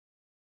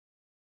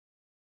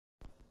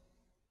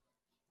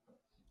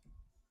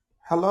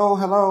Hello,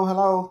 hello,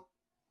 hello.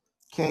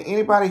 Can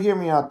anybody hear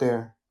me out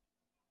there?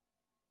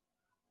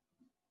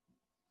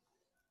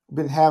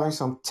 Been having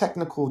some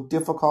technical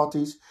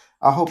difficulties.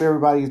 I hope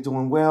everybody is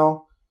doing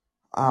well.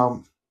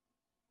 Um,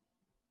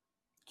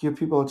 Give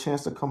people a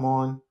chance to come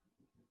on.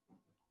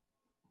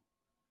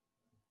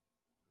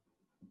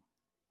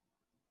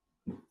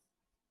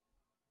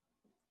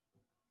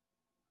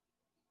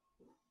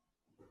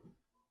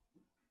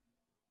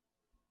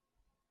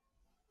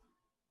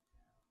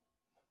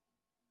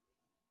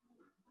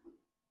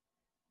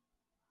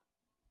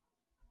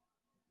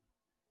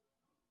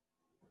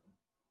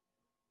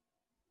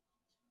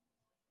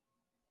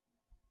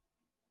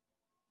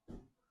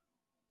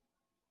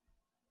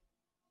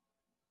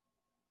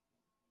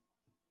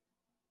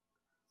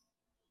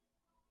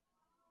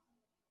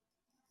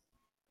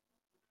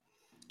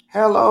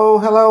 Hello,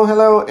 hello,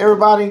 hello,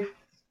 everybody.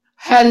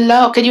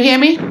 Hello, can you hear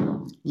me?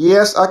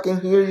 Yes, I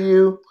can hear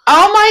you.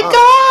 Oh my Uh,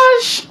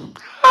 gosh!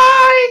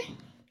 Hi.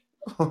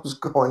 what's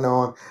going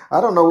on?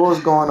 I don't know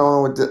what's going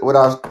on with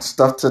our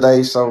stuff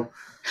today. So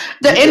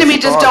The we just enemy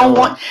just started don't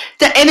want on.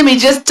 the enemy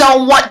just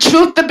don't want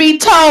truth to be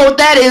told.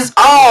 That is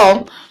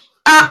all.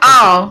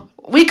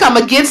 We come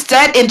against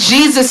that in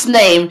Jesus'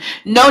 name.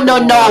 No, no,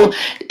 Come no. on.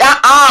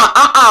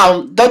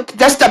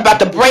 That's about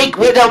to break.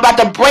 We're about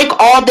to break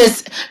all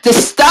this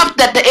stuff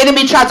that the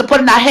enemy tries to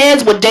put in our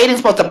heads. What dating's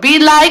supposed to be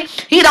like.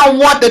 He don't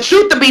want the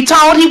truth to be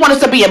told. He wants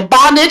us to be in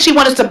bondage. He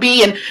wants us to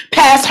be in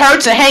past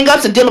hurts and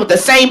hangups and dealing with the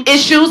same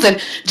issues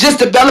and just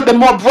developing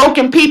more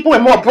broken people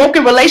and more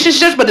broken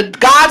relationships. But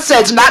God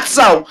says not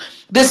so.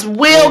 This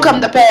will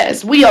come to Mm.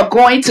 pass. We are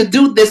going to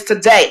do this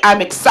today.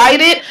 I'm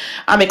excited.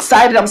 I'm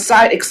excited.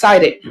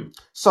 Excited.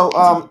 So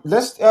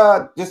let's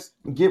just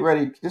get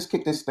ready. Just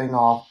kick this thing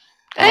off.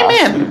 I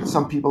see Amen.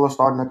 some people are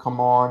starting to come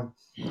on.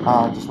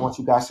 Just want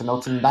you guys to know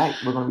tonight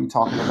we're going to be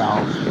talking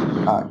about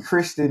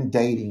Christian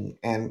dating,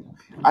 and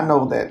I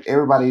know that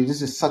everybody.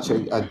 This is such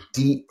a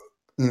deep,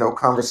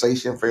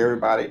 conversation for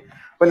everybody.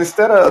 But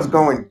instead of us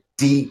going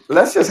deep,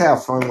 let's just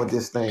have fun with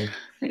this thing,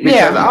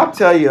 because Yeah. I'll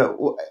tell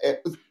you,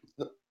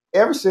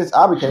 ever since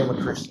I became a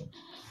Christian,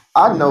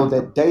 I know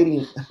that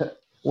dating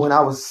when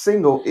I was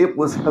single, it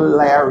was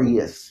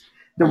hilarious.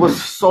 There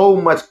was so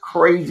much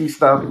crazy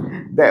stuff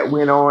that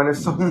went on, and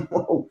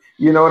so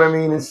you know what I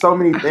mean, and so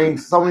many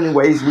things, so many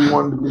ways we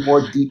wanted to be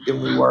more deep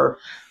than we were.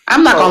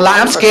 I'm not gonna So lie.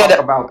 I I'm want to scared.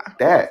 talk about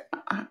that.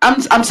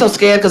 I'm so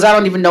scared because I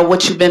don't even know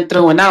what you've been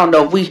through, and I don't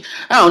know if we.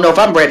 I don't know if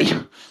I'm ready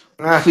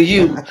for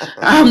you.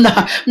 I'm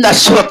not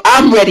sure if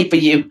I'm ready for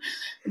you.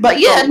 But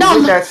yeah, so no.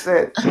 with No. that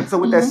said,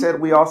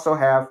 Mm-hmm. we also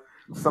have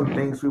some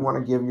things we want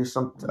to give you,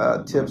 some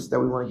tips that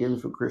we want to give you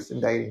for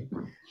Christian dating,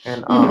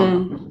 and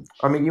Mm-hmm.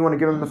 I mean, you want to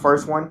give them the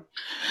first one?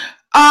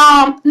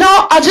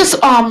 No,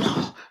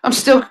 I'm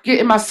still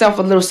getting myself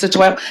a little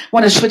situated. I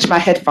want to switch my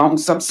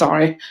headphones. I'm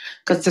sorry,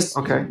 because this.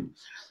 Okay.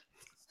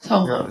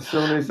 Yeah. So, As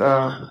soon as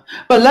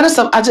but let us.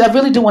 I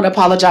really do want to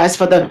apologize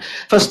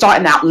for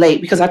starting out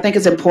late because I think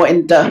it's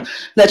important to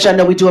let y'all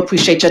know we do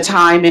appreciate your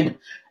time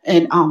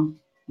and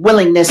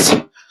willingness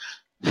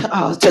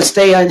to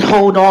stay and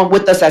hold on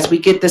with us as we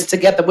get this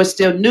together. We're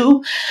still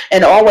new,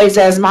 and always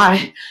as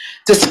my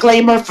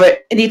disclaimer for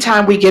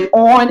anytime we get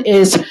on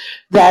is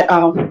that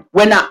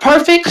we're not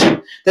perfect.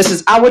 This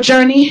is our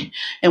journey,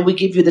 and we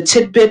give you the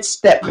tidbits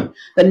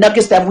the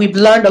nuggets that we've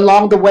learned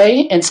along the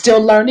way and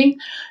still learning.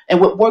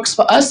 And what works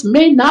for us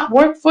may not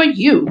work for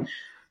you.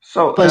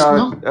 So, But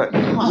no,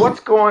 what's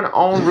going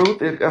on,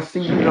 Ruth? I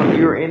see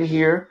you're in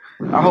here.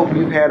 I hope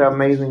you've had an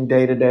amazing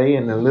day today.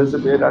 And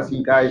Elizabeth, I see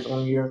you guys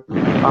on here.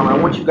 I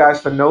want you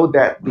guys to know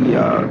that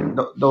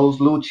those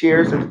little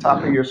chairs at the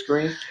top of your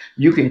screen,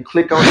 you can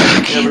click on I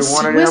each and every can't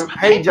one see. of Where's them. my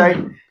Hey, Jay,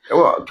 paper?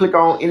 well, click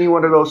on any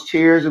one of those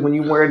chairs, and when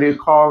you're ready to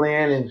call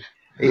in, and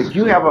if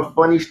you have a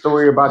funny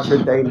story about your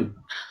dating,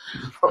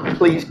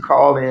 please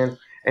call in,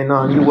 and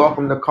you're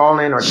welcome to call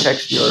in or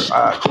text your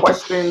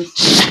questions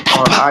Shut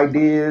or up.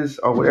 ideas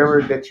or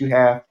whatever that you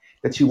have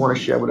that you want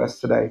to share with us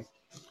today.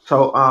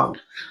 So,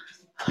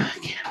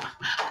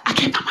 I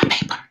can't find my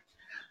paper.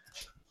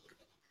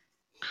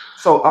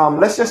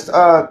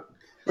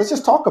 let's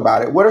just talk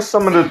about it. What are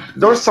some of the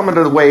those are some of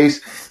the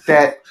ways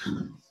that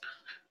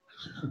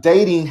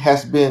dating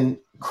has been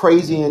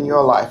crazy in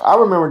your life? I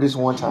remember this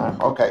one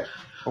time. Okay,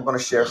 I'm going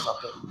to share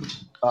something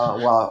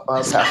while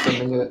Where's my Pastor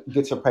paper? Minga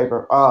gets your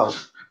paper.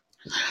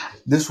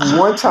 This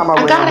one time I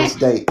I went on got this it.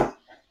 date.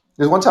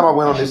 There's one time I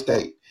went on this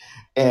date,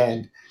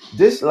 and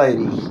this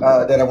lady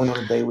that I went on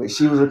a date with,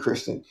 she was a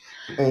Christian,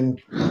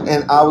 and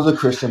and I was a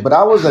Christian, but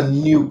I was a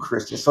new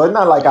Christian, so it's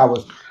not like I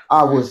was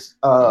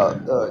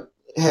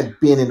had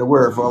been in the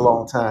Word for a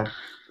long time.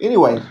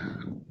 Anyway,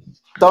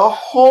 the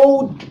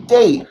whole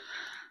date,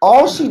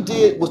 all she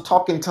did was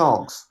talk in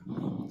tongues.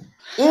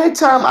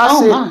 Anytime I Oh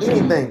said my.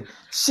 anything,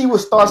 she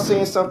would start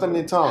saying something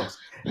in tongues.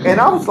 And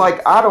I was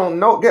like, I don't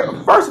know.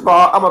 First of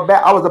all,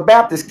 I was a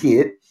Baptist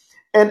kid,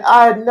 and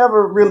I had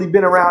never really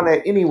been around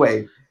that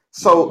anyway.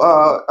 So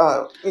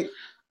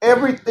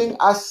everything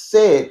I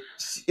said,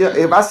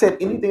 if I said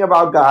anything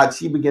about God,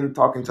 she began to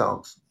talk in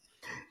tongues.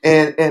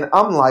 And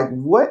I'm like,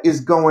 what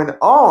is going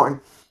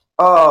on?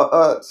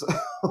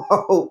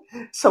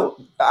 So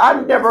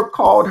I never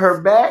called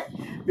her back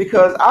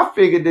because I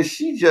figured that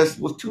she just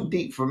was too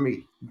deep for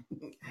me.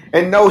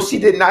 And no, she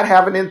did not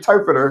have an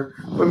interpreter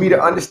for me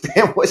to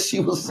understand what she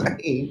was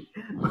saying.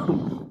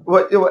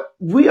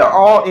 We are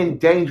all in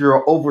danger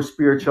of over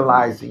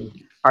spiritualizing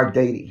our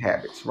dating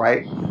habits,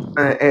 right?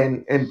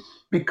 And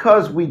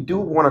because we do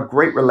want a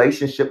great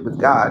relationship with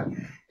God,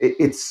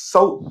 it's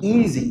so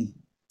easy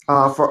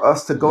for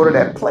us to go to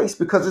that place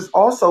because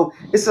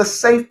it's a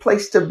safe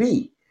place to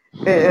be.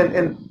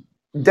 And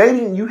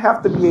dating, you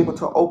have to be able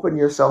to open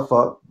yourself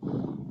up,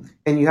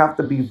 and you have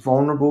to be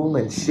vulnerable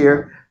and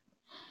share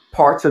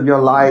parts of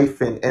your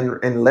life,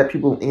 and let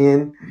people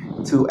in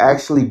to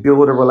actually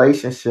build a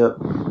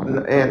relationship.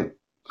 And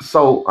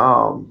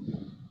so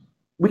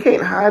we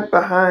can't hide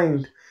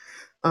behind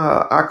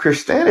our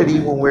Christianity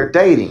when we're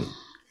dating,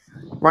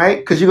 right?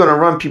 Because you're going to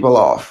run people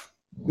off.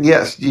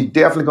 Yes, you're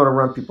definitely going to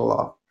run people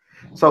off.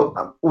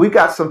 So we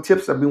got some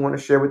tips that we want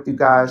to share with you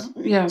guys.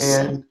 Yes.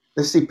 And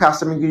let's see,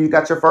 Pastor McGee, you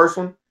got your first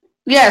one?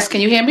 Yes.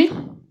 Can you hear me?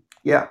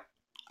 Yeah.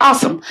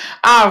 Awesome.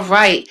 All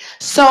right.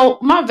 So,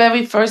 my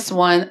very first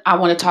one I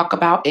want to talk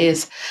about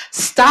is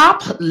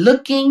stop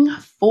looking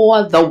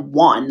for the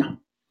one.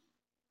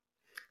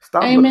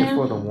 Stop looking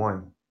for the Amen.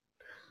 one.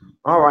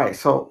 All right.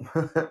 So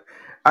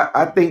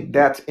I think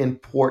that's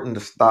important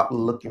to stop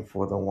looking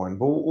for the one.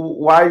 But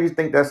why do you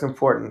think that's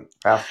important,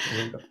 Pastor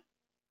Linda?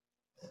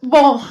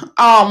 Well,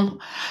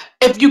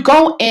 if you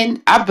go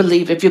in, I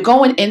believe if you're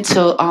going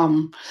into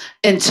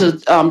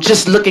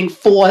just looking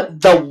for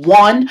the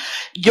one,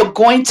 you're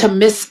going to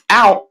miss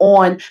out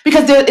on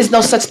because there is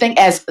no such thing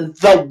as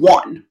the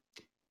one.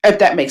 If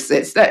that makes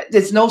sense, that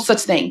there's no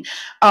such thing.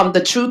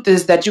 The truth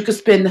is that you could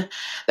spend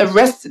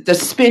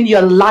spend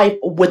your life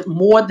with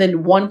more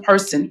than one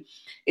person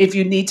if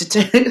you need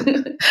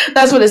to.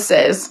 That's what it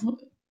says.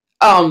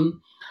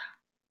 Um,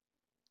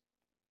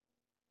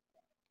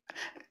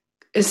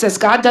 it says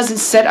God doesn't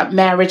set up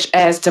marriage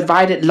as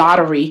divided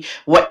lottery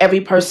where every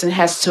person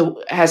has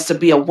to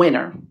be a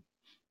winner.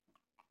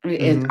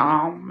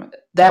 Hmm.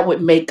 That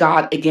would make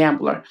God a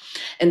gambler,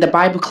 and the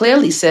Bible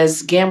clearly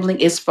says gambling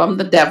is from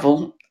the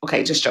devil.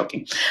 Okay, just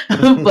joking,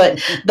 but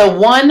the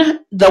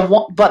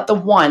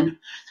one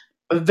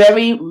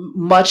very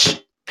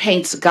much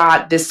paints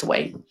God this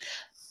way.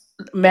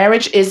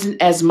 Marriage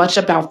isn't as much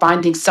about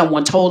finding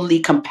someone totally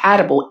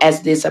compatible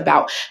as it is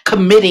about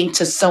committing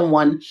to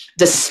someone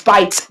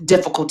despite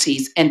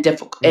difficulties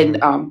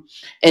Hmm.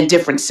 and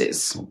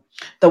differences.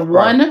 The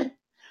Right. one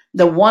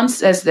the one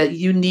says that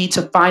you need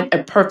to find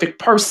a perfect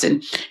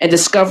person, and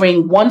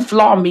discovering one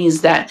flaw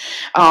means that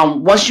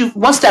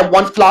once that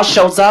one flaw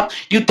shows up,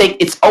 you think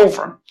it's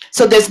over.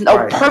 So there's no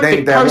Right. They ain't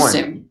perfect that one.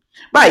 person.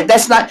 Right,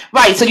 that's not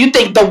right. So you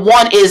think the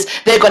one is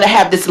they're going to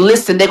have this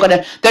list and they're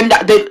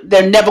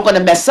never going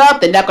to mess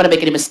up. They're not going to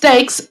make any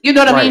mistakes. You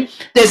know what I Right. mean?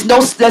 There's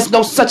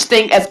no such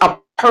thing as a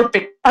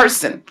perfect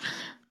person.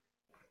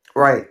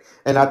 Right.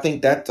 And I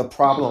think that's a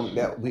problem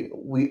that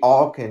we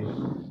all can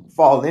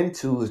fall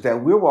into, is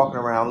that we're walking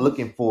around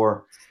looking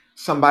for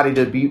somebody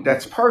to be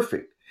that's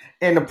perfect.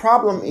 And the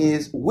problem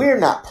is we're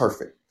not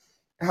perfect.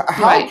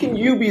 How Right, can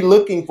you be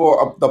looking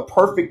for the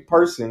perfect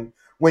person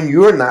when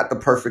you're not the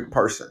perfect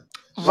person,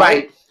 right?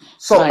 right,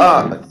 So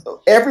right,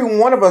 every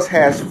one of us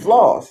has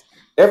flaws.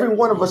 Every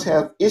one of us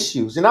have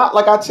issues, and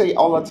like I tell you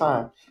all the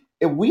time,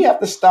 if we have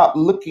to stop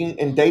looking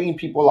and dating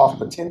people off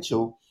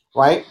potential,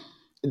 right?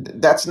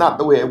 That's not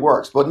the way it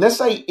works. But let's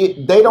say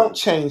they don't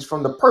change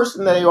from the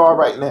person they are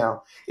right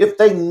now. If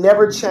they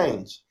never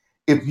change,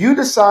 if you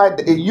decide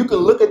that, if you can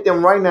look at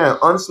them right now and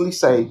honestly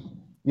say,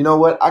 you know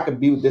what, I could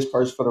be with this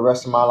person for the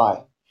rest of my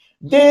life,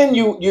 then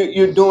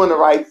you're doing the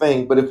right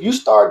thing. But if you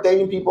start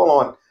dating people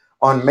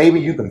on maybe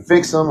you can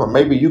fix them or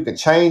maybe you can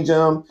change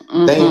them,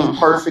 they ain't mm-hmm.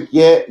 perfect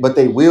yet, but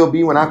they will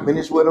be when I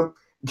finish with them.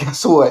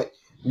 Guess what?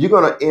 You're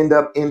gonna end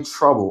up in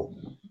trouble,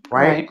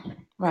 right? Right,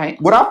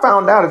 right. What I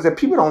found out is that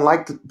people don't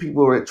like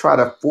people that try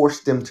to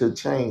force them to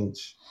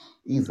change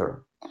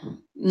either.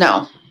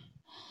 No,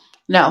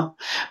 no,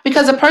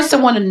 because a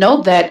person want to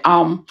know that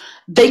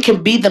they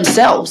can be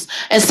themselves,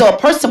 and so a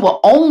person will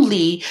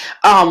only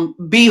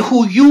be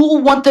who you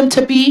want them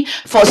to be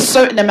for a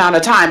certain amount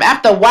of time.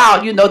 After a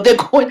while, they're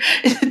going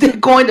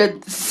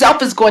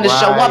self is going to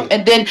show up, Right.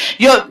 and then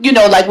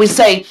like we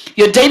say,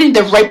 you're dating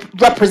the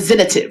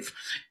representative.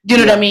 You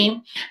know what I Yeah.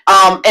 mean?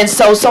 And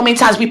so many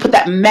times we put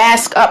that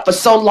mask up for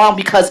so long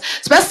because,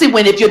 especially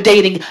when if you're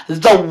dating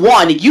the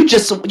one, you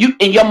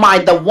in your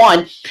mind the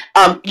one,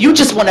 you Yeah.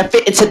 just want to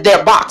fit into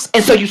their box,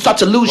 and so you start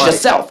to lose Right.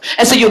 yourself,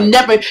 and so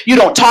Right. you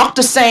don't talk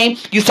the same.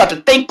 You start to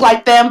think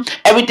like them.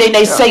 Everything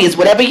they Yeah. say is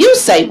whatever you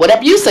say,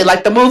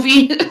 like the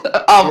movie. Yeah.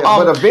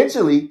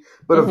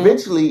 But Mhm.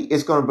 eventually,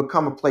 it's going to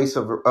become a place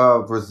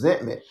of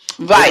resentment.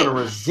 They're going Right, to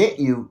resent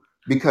you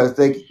because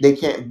they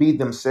can't be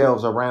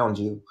themselves around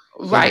you,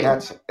 and right,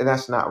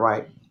 that's not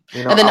right.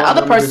 and then I the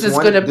other remember person is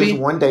going to this be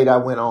one date I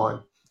went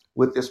on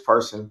with this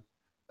person.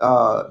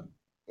 Uh,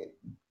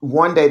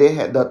 One day they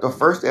had the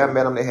first day I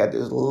met them, they had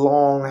this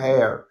long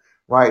hair,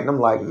 right? And I'm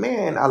like,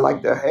 man, I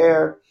like their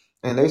hair,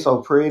 and they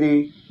so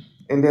pretty.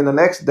 and then the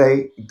next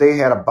day they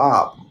had a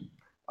bob.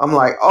 I'm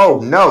like,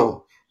 oh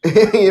no.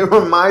 It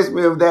reminds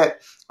me of that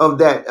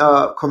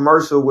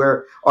commercial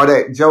where, or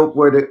that joke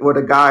where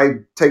the guy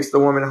takes the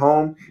woman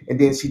home and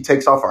then she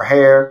takes off her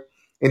hair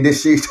and then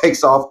she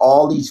takes off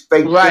all these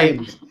fake Right.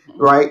 things,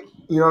 right?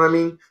 You know what I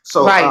mean?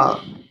 So Right.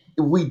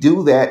 we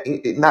do that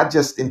not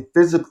just in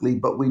physically,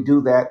 but we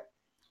do that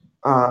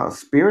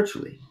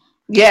spiritually.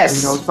 You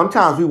know, Yes.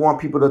 sometimes we want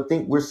people to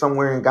think we're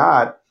somewhere in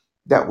God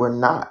that we're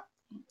not,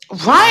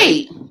 right?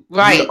 Right. We're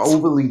Right.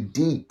 overly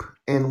deep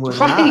and we're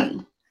not, Right.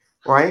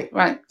 right?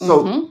 Right.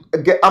 So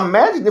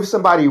imagine if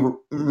somebody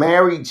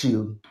married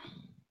you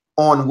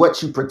on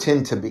what you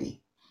pretend to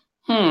be.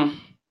 Hmm.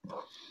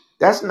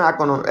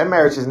 That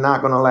marriage is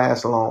not gonna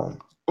last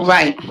long,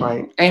 Right.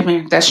 right?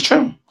 Amen. That's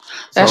true.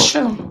 That's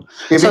So true.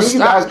 if So any of you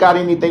stop. guys got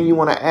anything you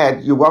want to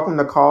add, you're welcome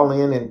to call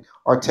in and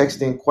or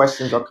text in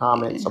questions or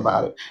comments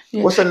about it.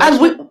 Yeah. What's the And next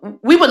one?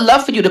 we would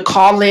love for you to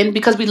call in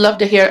because we love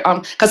to hear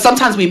because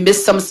sometimes we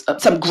miss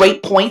some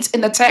great points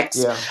in the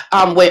text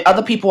Yeah. where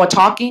other people are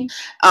talking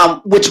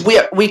which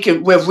we'll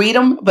read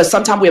them, but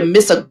sometimes we'll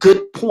miss a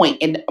good point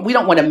and we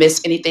don't want to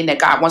miss anything that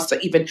God wants to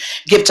even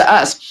give to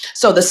us.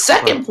 So the Right.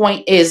 second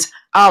point is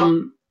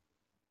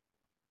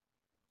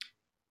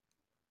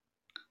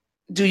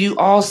do you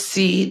all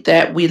see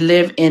that we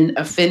live in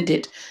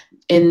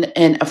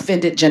an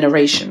offended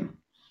generation?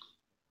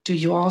 Do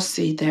you all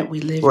see that we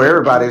live Well, in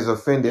everybody's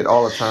offended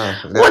all the time.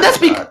 well, that's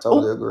I because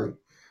totally agree.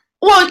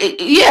 well,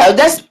 yeah,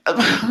 that's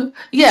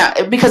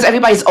yeah, because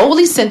everybody's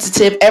overly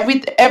sensitive.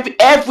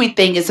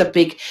 Everything is a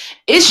big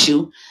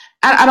issue.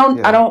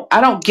 Yeah.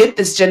 I don't get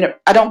this gender.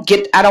 I don't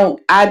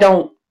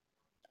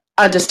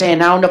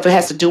understand. I don't know if it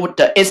has to do with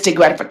the instant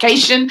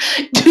gratification.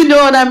 You know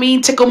what I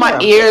mean? Tickle my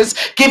Yeah. ears.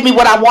 Give me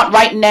what I want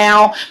right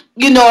now.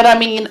 You know what I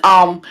mean?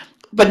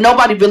 But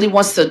nobody really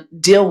wants to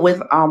deal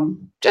with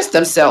just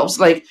themselves.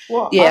 Like,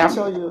 Well, yeah,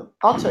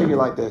 I'll tell you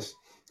like this.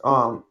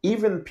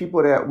 Even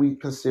people that we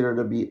consider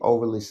to be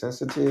overly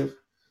sensitive,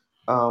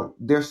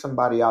 there's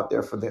somebody out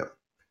there for them.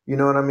 You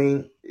know what I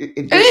mean?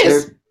 it There's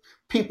is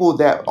people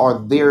that are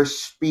their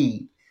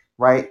speed,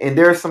 right? And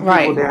there are some people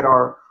right, that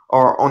are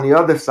on the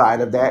other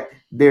side of that.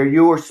 They're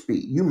your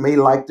speed. You may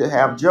like to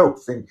have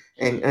jokes and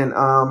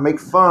make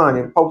fun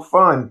and poke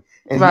fun,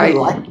 and you right,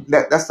 like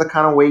that. That's the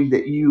kind of way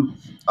that you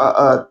uh,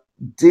 uh,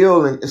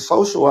 deal and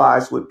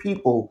socialize with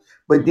people.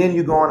 But then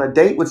you go on a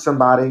date with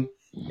somebody,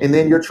 and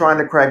then you're trying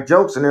to crack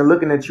jokes, and they're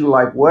looking at you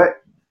like, "What?"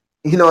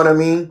 You know what I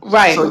mean?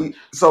 right,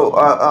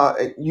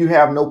 You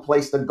have no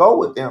place to go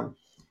with them.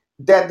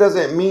 That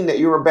doesn't mean that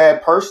you're a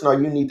bad person or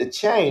you need to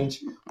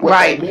change. What that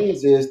right,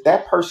 means is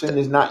that person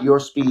is not your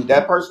speed.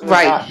 That person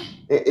right,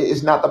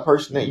 is not the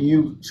person that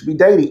you should be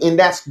dating, and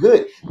that's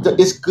good.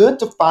 It's good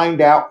to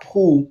find out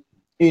who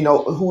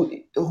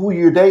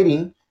you're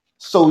dating,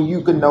 so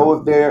you can know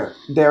if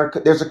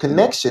there's a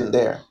connection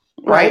there,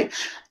 right?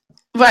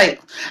 right,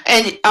 right,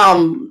 and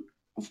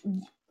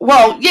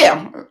well,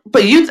 yeah,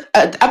 but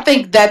I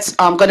think that's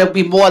going to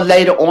be more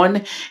later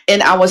on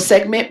in our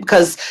segment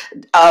because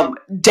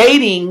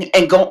dating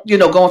and going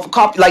for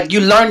coffee, like you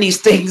learn these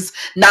things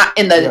not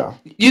in the Yeah.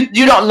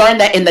 you don't learn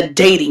that in the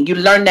dating. You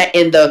learn that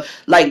in the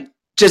like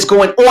just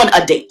going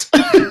on a date.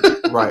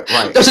 Right.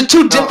 Right. Those are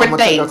two Now I'm different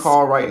gonna take a things.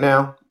 call right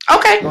now.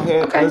 Okay, Go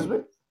ahead, okay.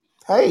 Elizabeth.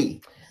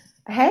 Hey,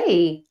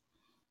 Hey,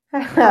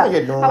 how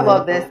you I doing,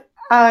 love this.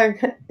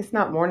 Elizabeth? It's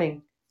not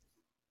morning.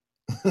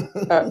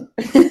 Uh,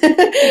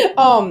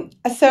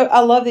 so I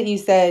love that you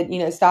said,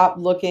 stop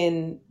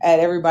looking at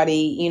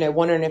everybody,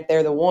 wondering if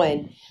they're the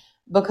one,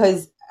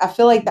 because I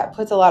feel like that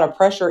puts a lot of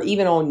pressure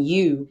even on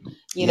you,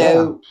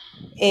 Yeah.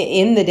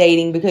 in the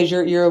dating, because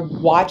you're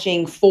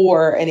watching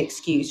for an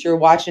excuse, you're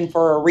watching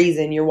for a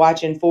reason, you're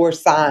watching for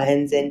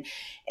signs, and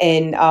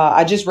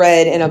I just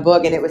read in a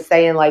book, and it was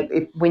saying like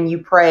when you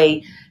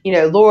pray,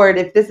 Lord,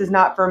 if this is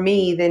not for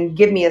me, then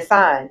give me a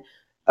sign.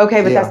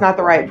 Okay, but that's Yeah. not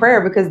the right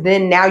prayer, because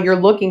then now you're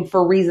looking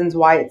for reasons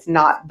why it's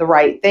not the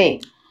right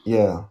thing.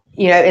 Yeah.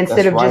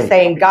 Instead That's of just right.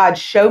 saying, God,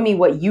 show me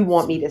what you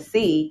want me to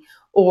see,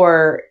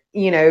 or,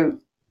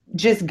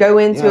 just go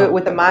into it Yeah.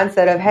 with the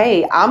mindset of,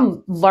 hey,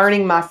 I'm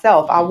learning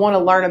myself. I want to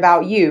learn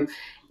about you.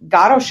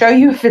 God will show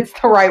you if it's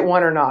the right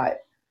one or not.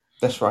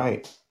 That's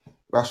right.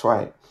 That's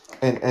right.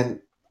 And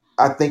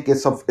I think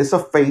it's a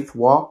faith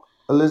walk,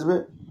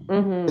 Elizabeth.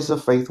 It's Mm-hmm. a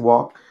faith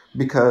walk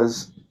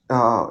because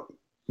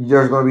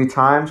there's going to be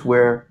times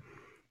where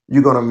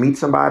you're going to meet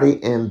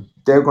somebody and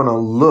they're going to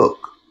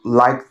look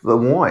like the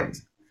one.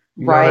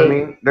 You know what I Right.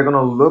 mean? They're going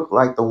to look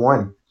like the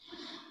one.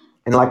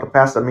 And like a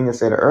Pastor Minga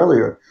said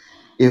earlier,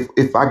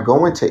 if I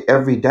go into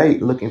every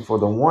date looking for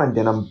the one,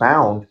 then I'm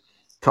bound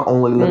to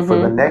only look for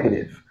the Mm-hmm.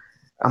 negative.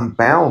 I'm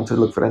bound to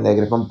look for the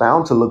negative. I'm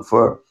bound to look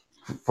for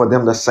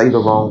them to say the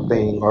wrong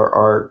thing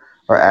or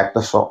act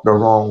the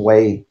wrong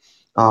way.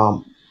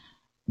 Um,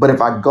 but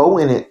if I go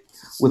in it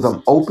with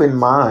an open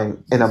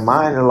mind and a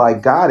mind of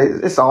like God,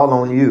 it's all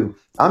on you.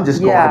 I'm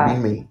just going to be Yeah.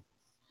 me,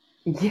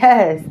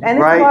 Yes. And it's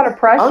a right? lot of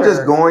I'm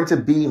just pressure. going to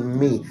be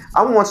me.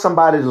 I want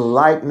somebody to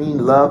like me,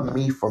 love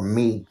me for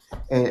me,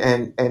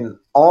 and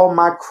all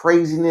my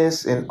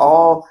craziness and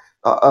all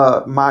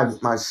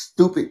my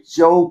stupid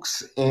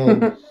jokes,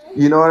 and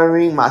you know what I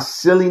mean, my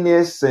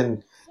silliness,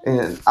 and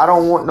I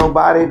don't want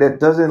nobody that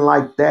doesn't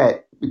like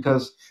that,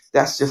 because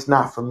that's just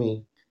not for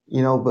me.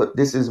 But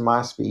this is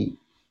my speed,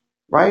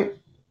 right?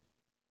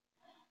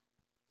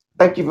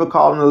 Thank you for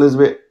calling,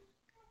 Elizabeth.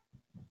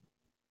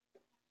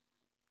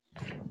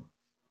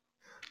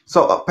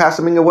 So,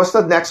 Pastor Minga, what's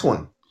the next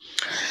one?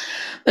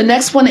 The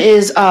next one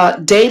is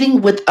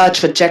dating with a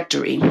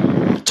trajectory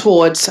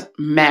towards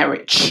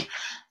marriage.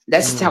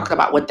 Let's talk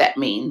about what that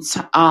means.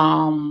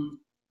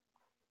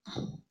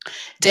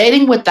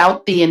 Dating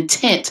without the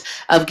intent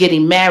of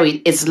getting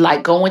married is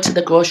like going to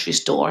the grocery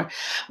store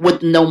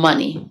with no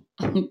money.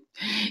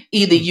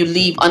 Either you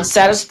leave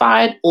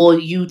unsatisfied or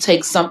you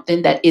take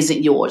something that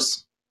isn't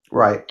yours.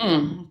 Right.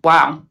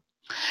 Wow.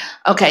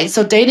 Okay,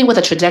 so dating with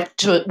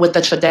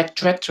a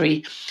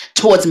trajectory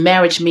towards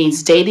marriage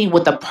means dating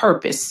with a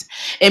purpose.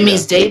 It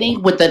means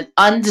dating with an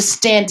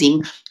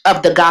understanding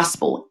of the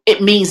gospel.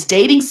 It means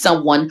dating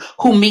someone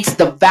who meets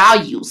the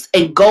values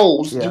and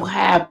goals you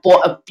have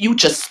for a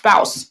future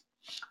spouse.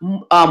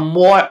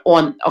 More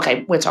on,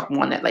 okay, we'll talk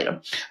more on that later.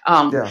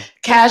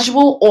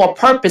 Casual or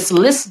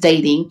purposeless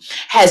dating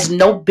has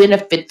no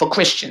benefit for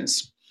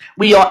Christians.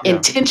 We are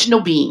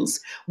intentional beings.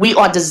 We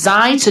are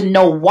designed to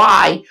know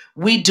why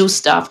we do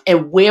stuff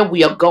and where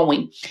we are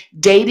going.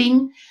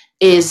 Dating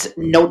is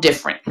no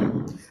different.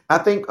 I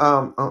think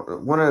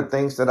one of the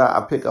things that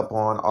I pick up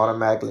on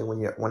automatically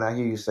when I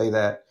hear you say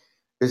that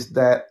is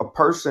that a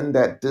person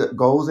that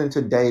goes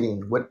into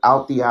dating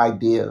without the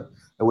idea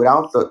and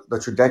without the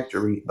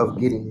trajectory of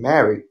getting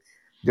married,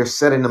 they're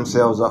setting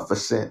themselves up for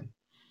sin,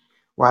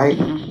 right?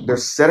 They're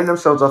setting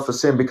themselves up for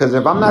sin, because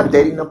if I'm not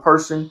dating a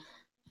person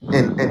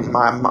and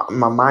my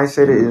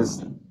mindset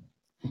is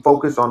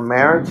focused on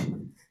marriage,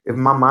 if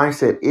my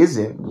mindset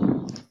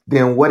isn't,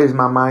 then what is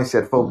my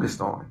mindset focused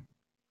on?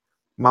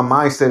 My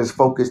mindset is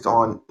focused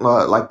on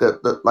like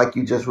like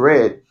you just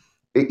read.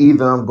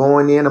 Either I'm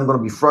going in, I'm going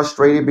to be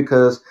frustrated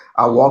because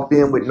I walked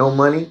in with no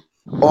money,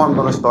 or I'm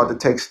going to start to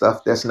take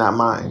stuff that's not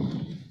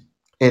mine.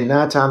 And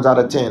 9 times out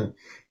of 10,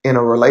 in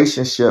a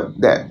relationship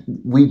that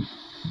we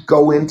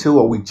go into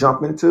or we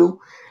jump into,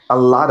 a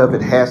lot of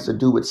it has to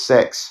do with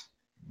sex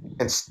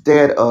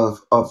instead of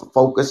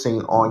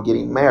focusing on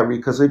getting married.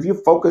 Because if you're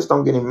focused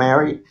on getting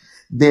married,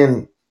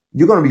 then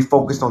you're going to be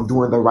focused on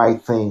doing the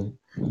right thing.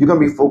 You're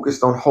going to be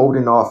focused on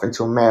holding off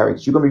until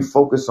marriage. You're going to be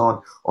focused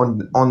on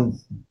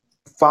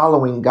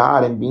following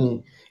God and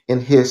being in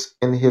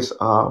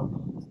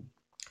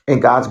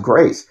God's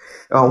grace.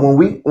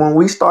 When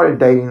we started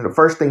dating, the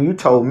first thing you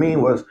told me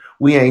was,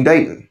 we ain't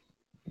dating.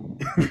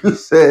 You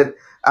said,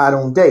 I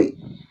don't date,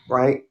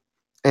 right?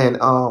 And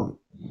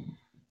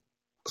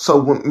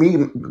so when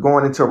me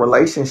going into a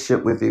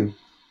relationship with you,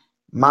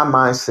 my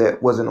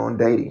mindset wasn't on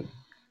dating.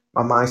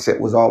 My mindset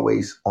was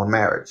always on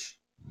marriage.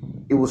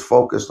 It was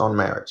focused on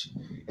marriage,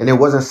 and it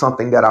wasn't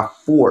something that I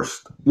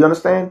forced. You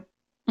understand?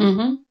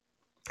 Mm-hmm.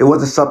 It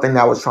wasn't something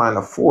that I was trying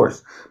to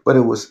force, but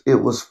it was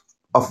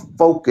a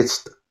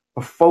focused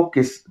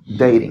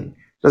dating.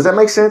 Does that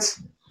make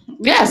sense?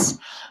 Yes.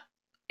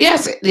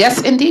 Yes,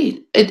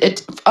 indeed.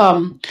 It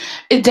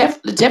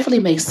definitely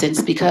makes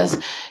sense because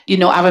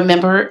I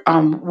remember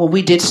when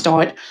we did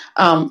start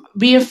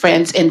being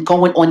friends and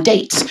going on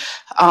dates.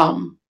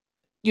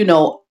 You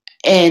know,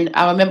 and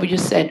I remember you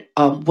said,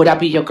 "Would I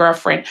be your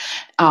girlfriend?"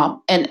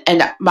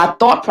 And my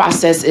thought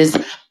process is,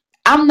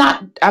 I don't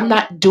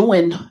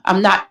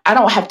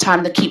have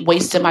time to keep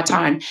wasting my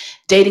time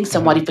dating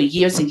somebody for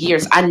years and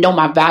years. I know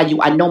my value,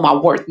 I know my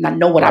worth, and I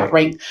know what I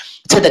bring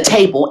to the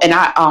table. And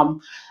I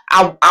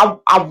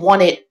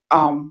wanted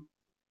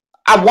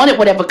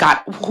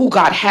who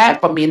God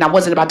had for me, and I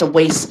wasn't about to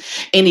waste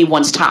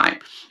anyone's time.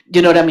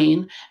 You know what I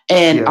mean?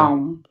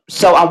 And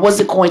so I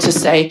wasn't going to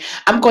say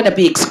I'm going to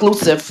be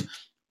exclusive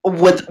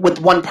with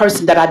one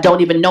person that I don't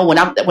even know when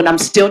I'm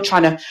still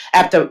trying to,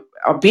 after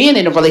being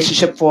in a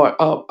relationship for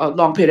a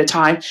long period of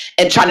time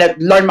and trying to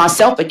learn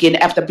myself again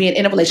after being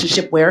in a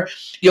relationship where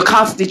you're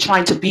constantly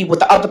trying to be what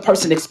the other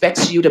person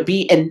expects you to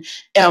be. And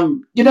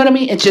you know what I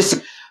mean? And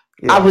just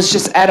I was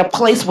just at a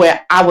place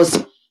where I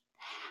was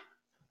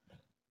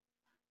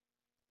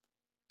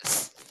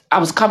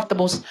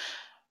comfortable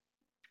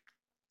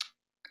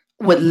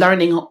with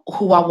learning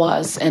who I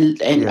was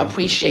and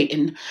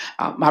appreciating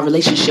my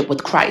relationship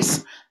with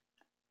Christ.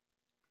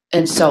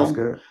 And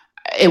so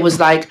it was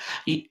like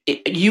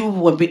you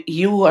were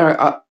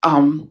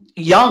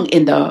young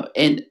in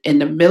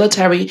the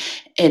military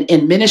and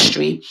in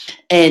ministry,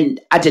 and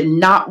I did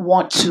not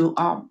want to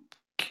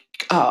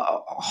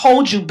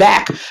hold you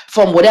back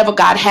from whatever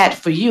God had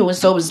for you. And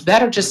so it was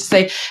better just to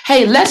say,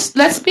 "Hey,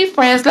 let's be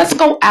friends. Let's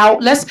go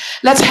out. Let's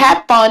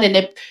have fun."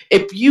 And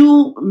if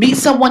you meet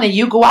someone and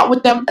you go out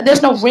with them,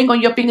 there's no ring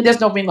on your finger. There's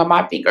no ring on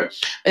my finger.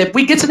 If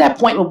we get to that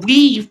point where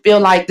we feel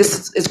like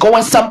this is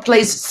going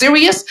someplace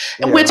serious,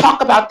 and we'll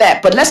talk about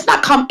that. But let's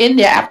not come in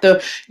there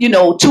after 2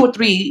 or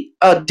 3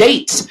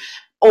 dates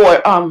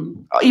or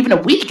even a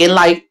week and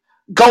like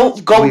go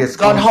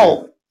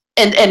home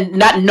and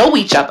not know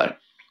each other.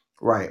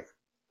 Right.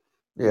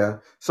 Yeah.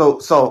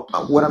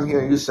 What I'm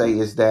hearing you say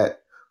is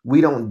that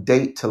we don't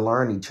date to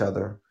learn each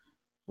other,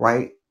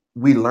 right?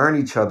 We learn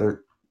each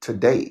other to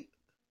date,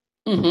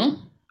 Mm-hmm.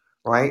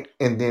 right?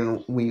 And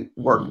then we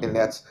work, and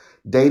that's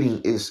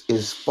dating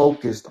is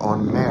focused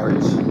on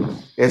marriage.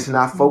 It's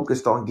not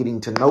focused on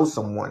getting to know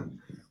someone,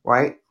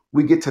 right?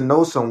 We get to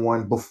know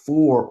someone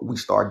before we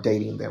start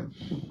dating them.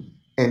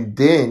 And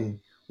then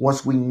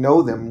once we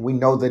know them, we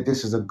know that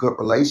this is a good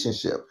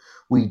relationship.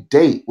 We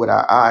date with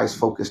our eyes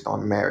focused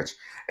on marriage.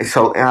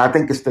 And I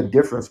think it's the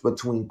difference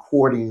between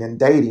courting and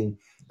dating,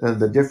 and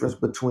the difference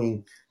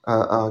between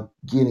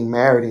getting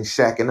married and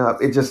shacking up.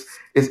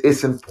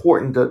 It's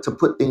important to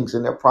put things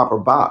in their proper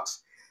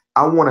box.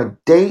 I want to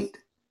date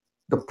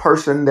the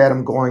person that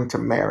I'm going to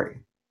marry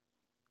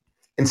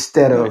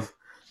instead Right. of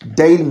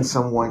dating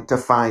someone to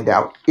find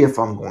out if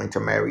I'm going to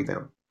marry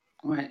them.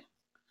 Right.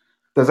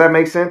 Does that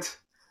make sense?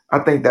 I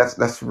think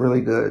that's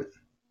really good.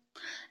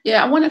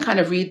 Yeah, I want to kind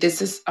of read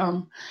this.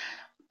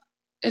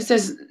 It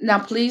says, now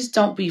please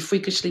don't be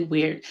freakishly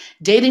weird.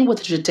 Dating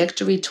with a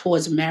trajectory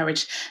towards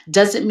marriage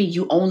doesn't mean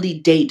you only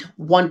date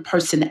one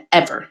person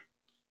ever.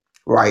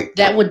 Right.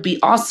 That would be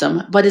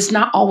awesome, but it's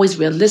not always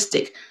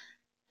realistic.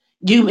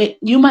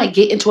 You might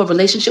get into a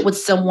relationship with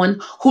someone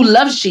who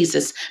loves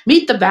Jesus.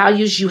 Meet the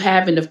values you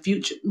have in the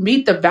future.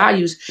 Meet the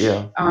values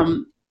Yeah.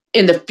 um,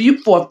 in the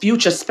for a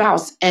future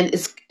spouse, and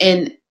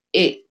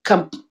it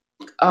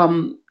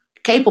um,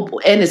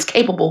 capable and is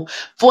capable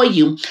for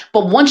you.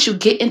 But once you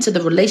get into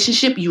the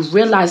relationship, you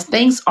realize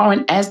things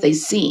aren't as they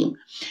seem.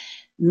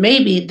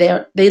 Maybe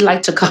they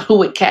like to cuddle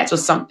with cats or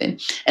something,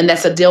 and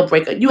that's a deal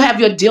breaker. You have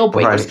your deal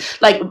breakers. Right.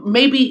 Like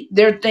maybe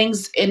there are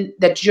things in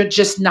that you're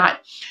just not.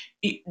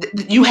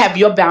 You have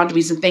your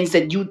boundaries and things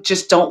that you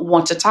just don't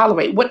want to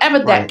tolerate. Whatever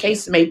that Right.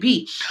 case may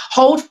be,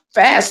 hold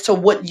fast to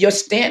what your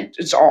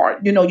standards are.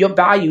 You know your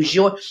values.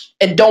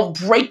 And don't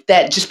break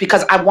that just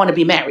because I want to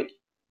be married.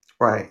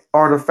 Right.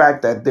 Or the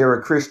fact that they're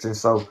a Christian,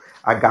 so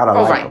I gotta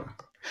Oh, like right, them.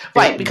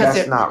 right, And because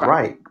that's they're not right,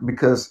 right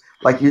because,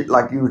 like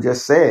you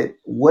just said,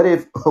 what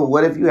if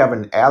what if you have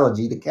an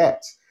allergy to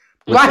cats,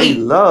 but they right,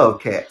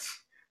 love cats,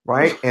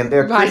 right? And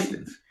they're right,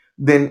 Christians.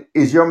 Then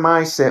is your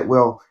mindset,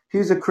 well,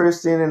 he's a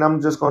Christian, and I'm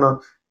just gonna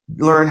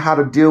learn how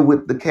to deal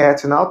with the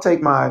cats, and I'll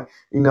take my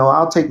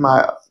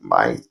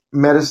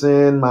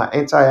medicine, my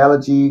anti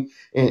allergy,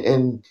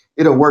 and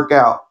it'll work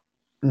out.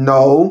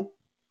 No,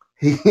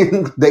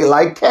 they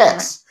like right,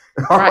 cats,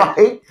 all right,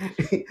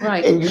 right,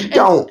 right, and you and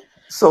don't.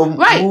 So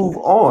right, move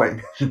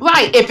on.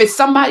 right. If it's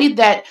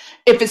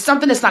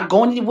something that's not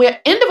going anywhere,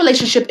 end the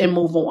relationship and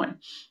move on.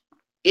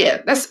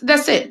 Yeah, that's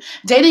it.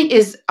 Dating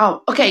is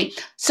okay.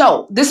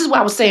 So this is what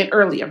I was saying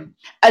earlier.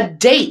 A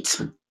date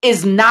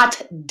is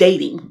not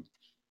dating.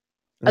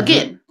 Hmm.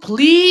 Again,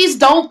 please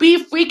don't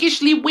be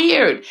freakishly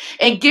weird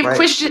and give Right,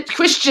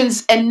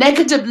 Christians a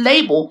negative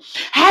label.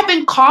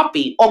 Having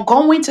coffee or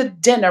going to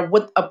dinner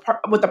with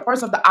with a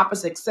person of the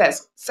opposite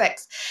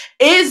sex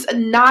is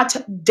not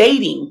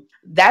dating.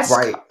 That's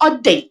right. a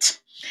date.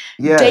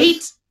 Yes,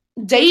 Date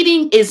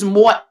Dating is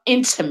more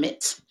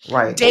intimate.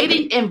 right.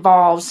 Dating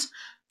involves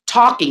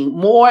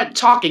more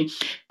talking.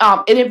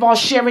 It involves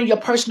sharing your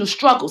personal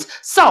struggles.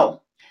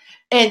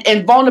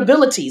 And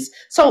vulnerabilities.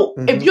 So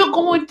if Hmm. you're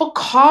going for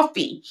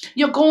coffee,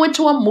 you're going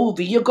to a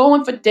movie, you're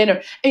going for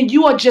dinner, and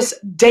you are just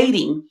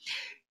dating,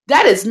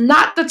 that is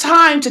not the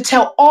time to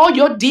tell all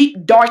your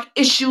deep, dark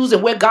issues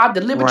and where God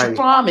delivered you Right,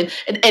 from and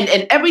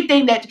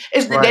everything that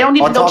is they right. don't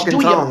Or even know what you talking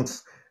do in your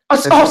tongues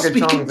and or talking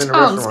speaking tongues in the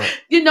tongues,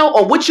 restaurant.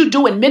 or what you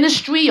do in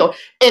ministry or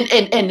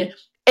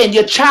and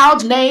your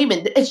child's name.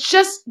 And it's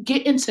just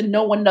getting to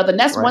know one another. And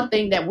that's Right. one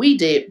thing that we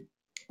did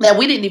that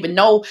we didn't even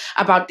know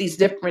about these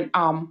different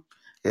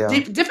Yeah.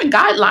 different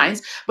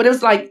guidelines. But it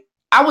was like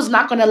I was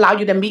not going to allow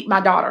you to meet my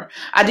daughter.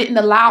 I didn't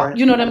allow, Right.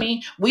 you know what I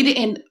mean? We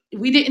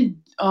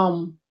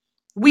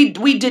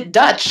did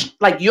Dutch.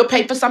 Like you'll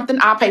pay for something,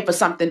 I'll pay for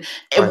something.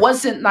 It Right.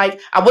 wasn't like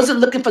I wasn't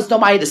looking for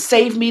somebody to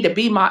save me, to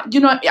be my,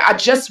 I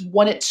just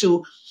wanted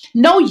to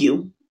know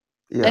you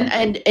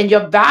Yeah. and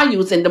your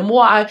values. And the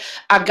more I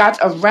got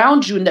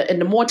around you,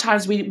 and the more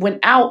times we went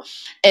out,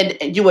 and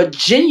you were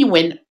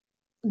genuine,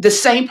 the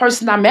same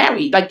person I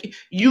married. Like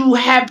you're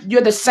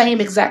the same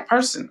exact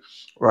person.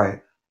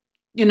 Right.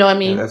 You know what I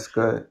Yeah. mean? That's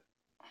good.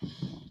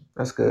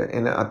 That's good.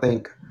 And I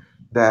think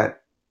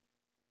that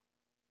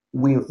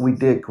we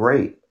did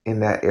great in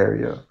that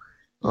area.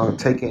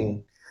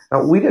 Taking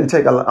we didn't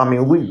take a. I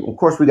mean, we of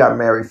course we got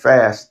married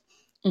fast,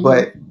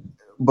 but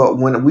Hmm.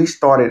 when we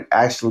started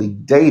actually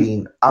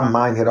dating, our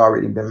mind had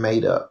already been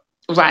made up,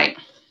 Right.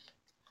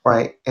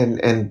 right?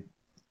 And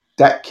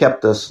that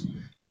kept us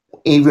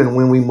even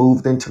when we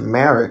moved into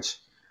marriage.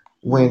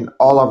 When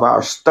all of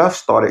our stuff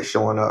started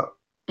showing up,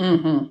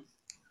 Hmm.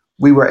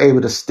 we were able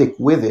to stick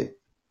with it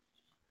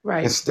and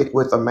Right. stick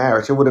with the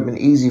marriage. It would have been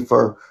easy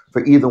for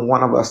either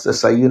one of us to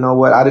say, you know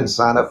what, I didn't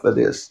sign up for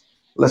this.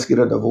 Let's get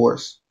a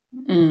divorce.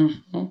 Hmm.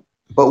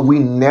 But we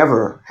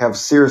never have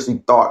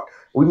seriously thought.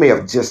 We may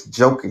have just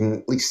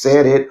jokingly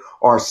said it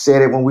or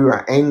said it when we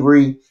were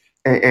angry,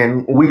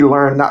 and we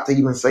learned not to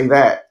even say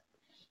that.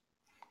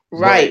 But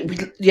Right.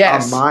 our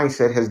Yes.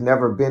 mindset has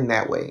never been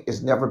that way.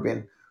 It's never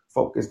been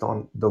focused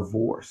on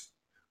divorce.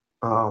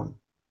 Um,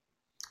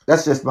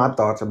 that's just my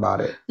thoughts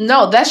about it.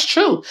 No, that's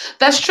true.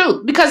 That's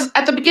true. Because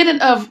at the beginning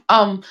of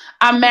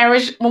our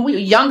marriage, when we were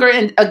younger,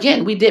 and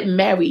again, we didn't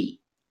marry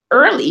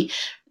early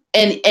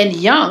and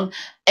young,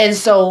 and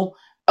so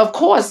of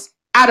course,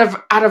 out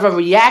of a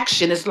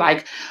reaction, it's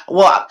like,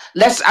 well,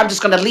 let's. I'm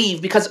just gonna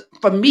leave because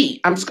for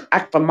me,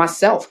 for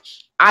myself,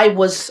 I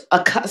was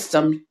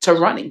accustomed to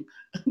running.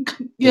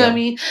 You know what I Yeah,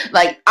 mean?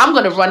 Like I'm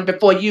gonna run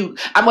before you.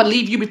 I'm gonna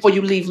leave you before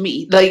you leave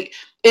me. Like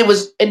it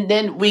was, and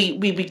then we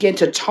began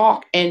to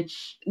talk, and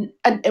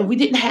we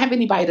didn't have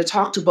anybody to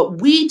talk to,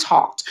 but we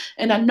talked.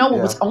 And I know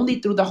it was yeah, only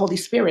through the Holy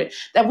Spirit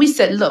that we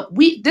said, look,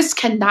 we this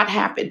cannot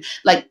happen.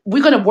 Like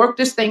we're gonna work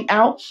this thing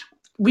out.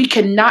 We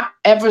cannot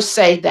ever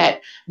say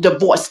that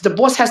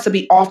divorce has to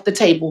be off the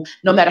table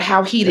no matter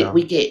how heated yeah,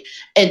 we get,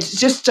 and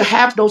just to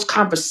have those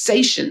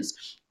conversations,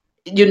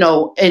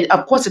 and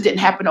of course it didn't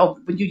happen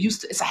when you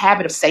used to, it's a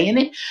habit of saying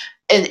it,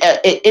 and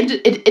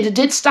it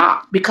did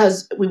stop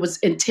because we was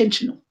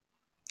intentional.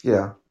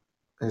 yeah.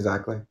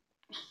 Exactly.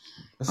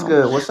 That's um,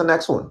 good. What's the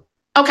next one?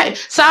 okay,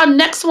 so our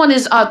next one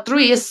is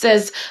 3. It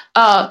says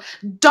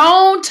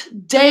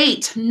don't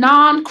date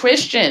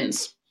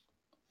non-Christians.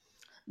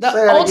 The Say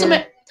that again.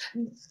 ultimate,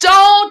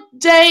 don't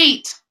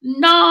date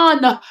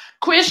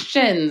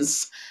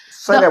non-Christians.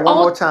 Say The that one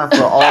more ult- time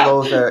for all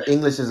those that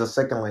English is a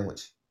second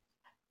language.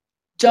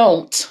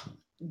 don't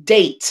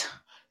date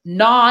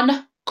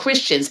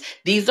non-Christians.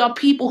 These are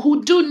people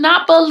who do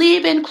not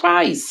believe in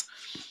Christ.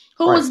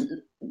 Who Right. is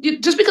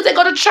Just because they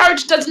go to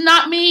church does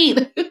not mean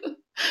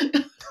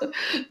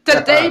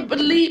that they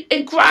believe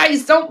in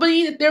Christ. Don't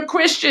mean that they're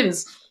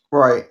Christians.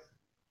 Right.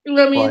 You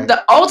know what I mean? Right.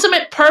 The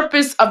ultimate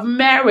purpose of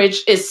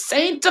marriage is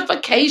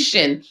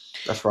sanctification,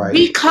 That's right.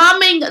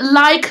 becoming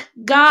like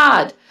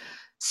God.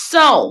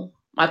 So,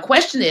 my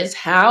question is,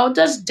 how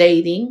does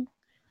dating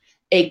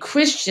a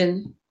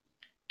Christian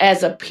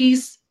as a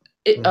piece,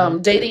 Hmm.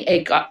 dating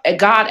a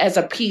God as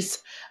a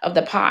piece of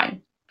the pie?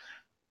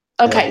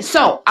 Yeah. Okay,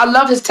 so I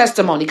love his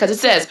testimony because it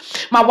says,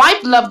 my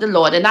wife loved the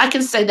Lord, and I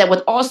can say that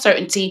with all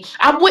certainty,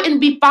 I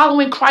wouldn't be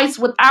following Christ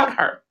without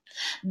her.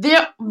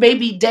 There may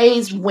be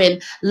days when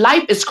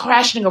life is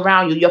crashing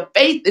around you, your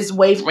faith is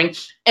wavering,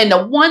 and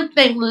the one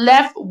thing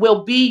left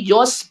will be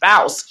your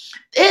spouse.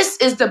 This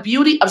is the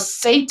beauty of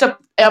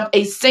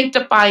a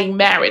sanctifying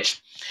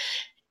marriage.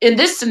 In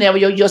this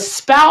scenario, your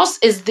spouse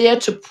is there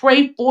to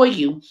pray for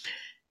you,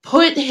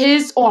 put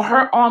his or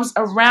her arms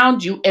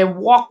around you, and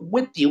walk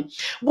with you.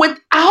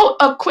 Without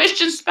a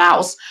Christian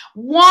spouse,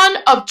 one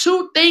of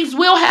two things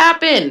will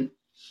happen.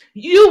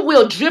 You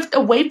will drift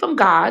away from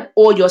God,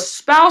 or your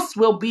spouse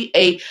will be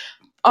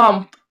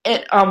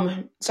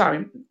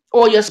sorry,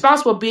 or your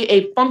spouse will be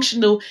a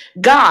functional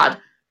God.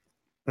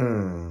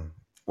 Mm.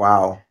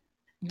 Wow.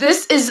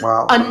 This is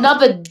Wow.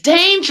 another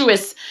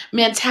dangerous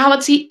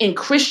mentality in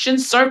Christian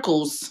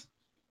circles.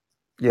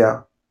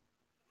 Yeah.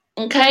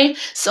 Okay,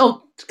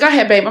 so go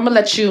ahead, babe. I'm gonna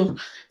let you.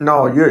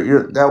 No,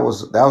 you're that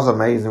was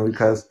amazing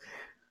because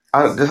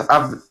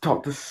I've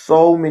talked to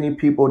so many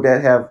people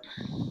that have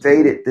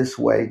dated this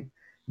way.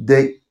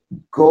 They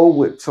go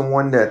with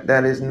someone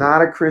that is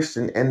not a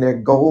Christian, and their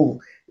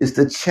goal is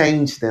to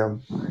change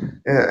them.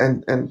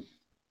 And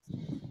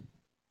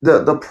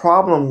the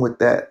problem with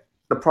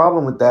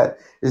that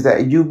is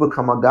that you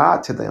become a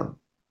god to them,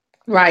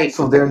 Right,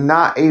 so they're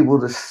not able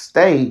to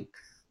stay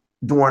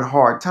during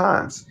hard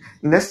times.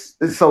 And this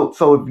so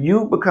if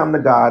you become the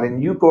god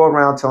and you go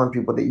around telling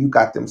people that you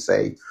got them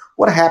saved,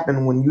 what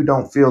happened when you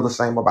don't feel the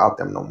same about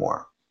them no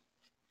more?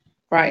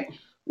 right,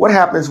 What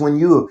happens when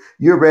you're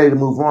ready to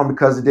move on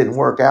because it didn't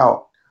work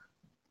out?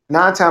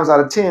 9 times out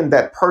of 10,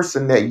 that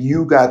person that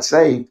you got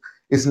saved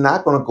is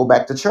not going to go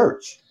back to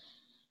church.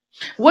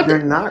 what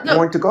They're not no,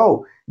 going to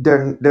go.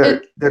 They're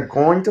it, they're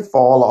going to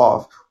fall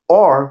off,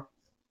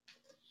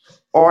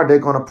 or they're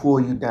going to pull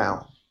you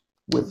down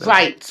with them.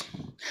 right.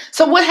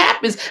 So what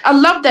happens? I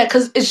love that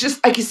because it's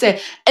just like you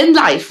said, in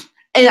life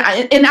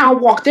and in our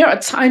walk, there are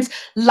times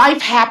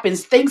life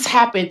happens, things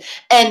happen,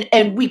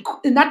 and we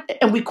not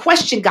and we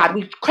question God.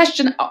 We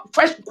question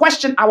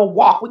our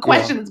walk. We Yeah,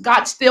 question, is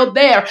God still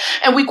there?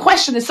 And we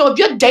question it. So if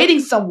you're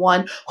dating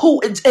someone who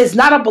is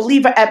not a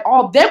believer at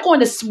all, they're going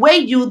to sway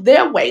you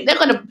their way. They're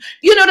going to,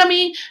 you know what I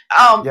mean?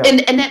 yeah,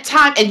 In that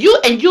time, and you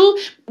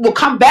will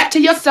come back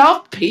to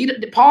yourself.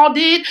 Paul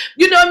did.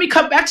 You know what I mean?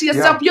 Come back to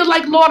yourself. yeah, You're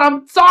like, Lord,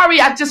 I'm sorry.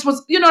 I just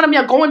was, you know what I mean?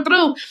 I'm going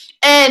through,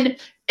 and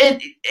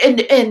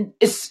and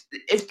it's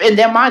in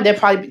their mind, they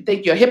probably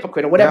think you're a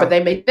hypocrite or whatever yeah,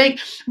 they may think.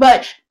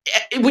 But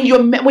when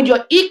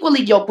you're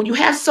equally yoked, when you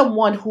have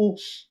someone who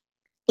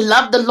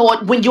love the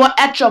Lord, when you're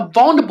at your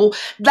vulnerable,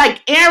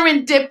 like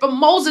Aaron did for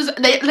Moses,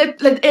 they're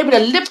able to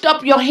lift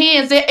up your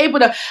hands. They're able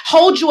to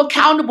hold you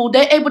accountable.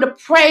 They're able to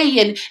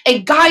pray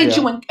and guide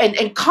you yeah,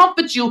 and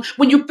comfort you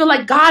when you feel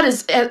like God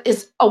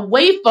is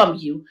away from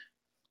you.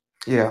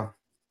 yeah.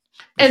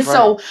 And That's right.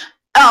 so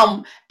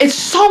it's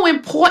so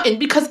important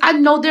because I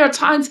know there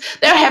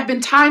have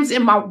been times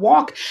in my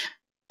walk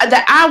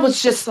that I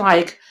was just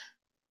like,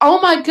 oh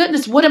my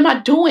goodness, what am I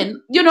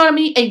doing? You know what I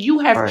mean? And you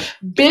have Right.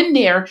 been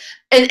there,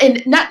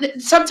 and not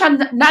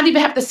sometimes not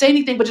even have to say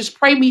anything, but just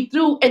pray me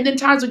through. And then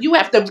times when you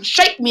have to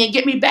shake me and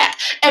get me back,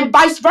 and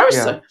vice Yeah.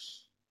 versa.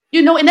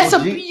 And Well, that's a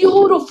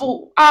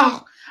beautiful.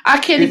 Oh, I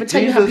can't if even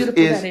tell you how Jesus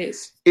beautiful that is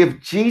is. if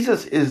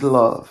Jesus is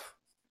love,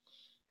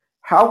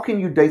 how can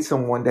you date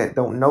someone that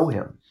don't know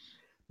him?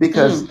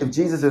 Because Mm, if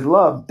Jesus is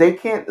love, they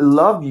can't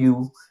love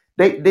you.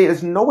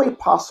 There's no way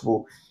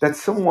possible that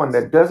someone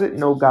that doesn't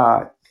know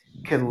God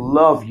can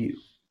love you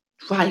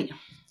right,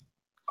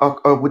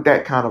 with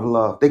that kind of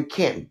love. They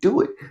can't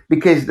do it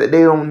because they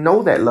don't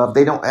know that love.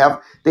 They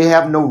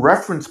have no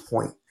reference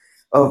point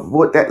of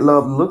what that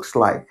love looks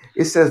like.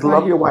 It says,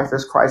 "Love right, your wife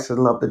as Christ has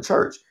loved the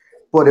church."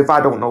 But if I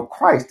don't know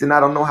Christ, then I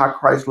don't know how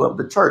Christ loved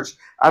the church.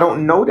 I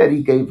don't know that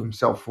He gave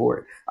Himself for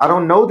it. I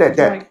don't know that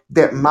right,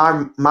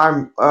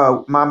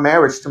 my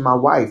marriage to my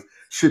wife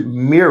should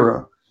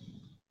mirror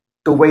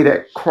the way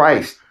that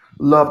Christ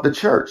loved the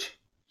church.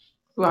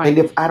 And right.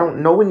 if I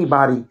don't know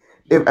anybody,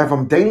 if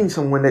I'm dating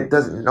someone that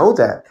doesn't know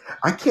that,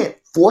 I can't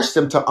force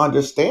them to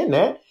understand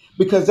that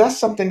because that's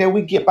something that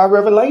we get by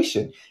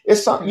revelation.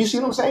 It's something, you see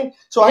Yes, what I'm saying?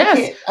 So I yes,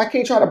 can't I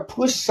can't try to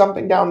push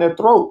something down their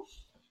throat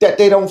that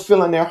they don't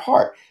feel in their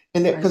heart.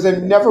 And that because right,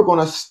 they're never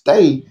gonna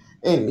stay,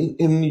 and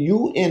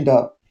you end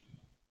up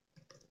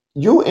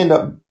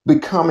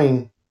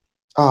becoming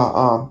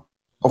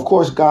of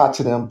course God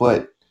to them,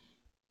 but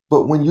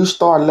when you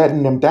start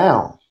letting them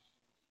down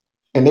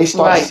and they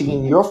start right,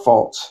 seeing your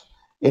faults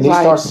and they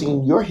right. start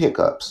seeing your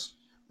hiccups,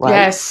 right?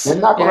 They're Yes,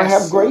 not going to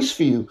have yes, grace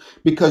for you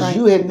because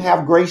you right, didn't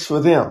have grace for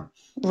them.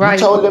 You right,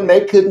 told them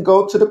they couldn't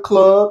go to the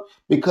club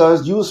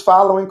because you was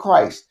following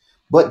Christ,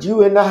 but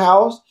you in the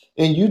house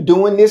and you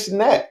doing this and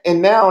that,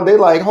 and now they're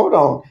like, hold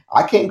on,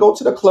 I can't go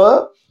to the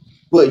club,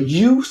 but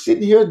you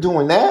sitting here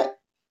doing that.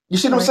 You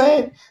see what I'm right,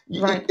 saying?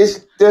 right,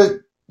 It's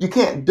there. You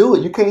can't do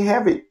it. You can't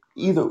have it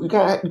either. You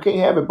can't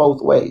have it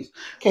both ways.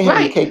 You can't have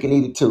your right. cake and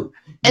eat it too.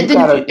 You And then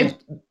if you gotta if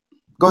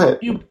go ahead.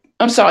 you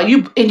I'm sorry,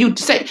 you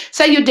say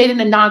you're dating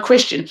a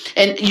non-Christian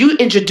and you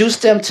introduce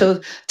them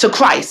to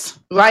Christ,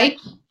 right?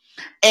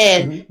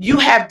 And Mhm. you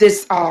have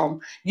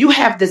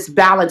this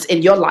balance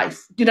in your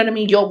life. You know what I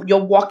mean?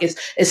 Your walk is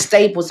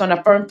stable, it's on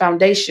a firm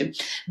foundation.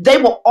 They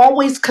will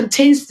always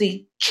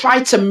continuously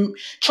try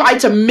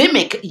to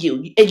mimic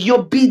you, and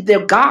you'll be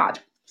their God.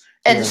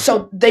 And Yeah,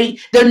 so they're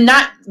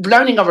not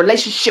learning a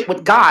relationship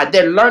with God.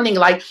 They're learning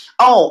like,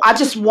 oh, I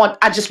just want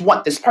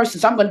this person,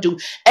 so I'm going to do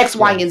X,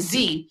 Y, yeah, and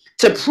Z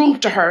to prove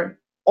to her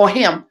or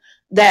him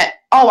that,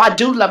 oh, I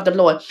do love the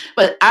Lord.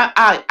 But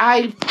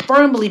I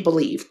firmly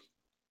believe,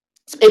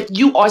 if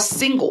you are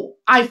single,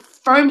 I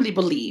firmly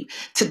believe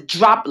to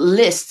drop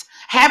lists.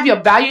 Have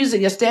your values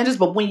and your standards,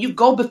 but when you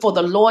go before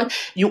the Lord,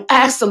 you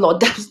ask the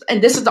Lord,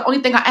 and this is the only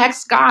thing I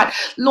ask God,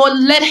 Lord,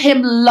 let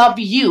him love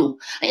you.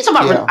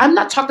 yeah, I'm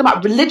not talking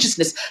about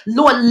religiousness.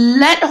 Lord,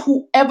 let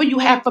whoever you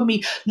have for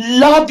me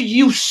love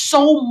you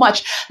so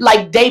much,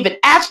 like David,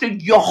 after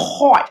your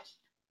heart.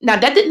 Now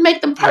that didn't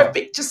make them yeah,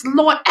 perfect, just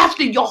Lord,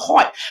 after your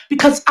heart,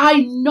 because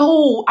I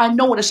know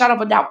with a shadow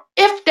of a doubt,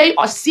 if they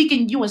are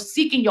seeking you and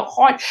seeking your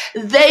heart,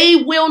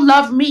 they will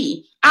love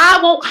me. I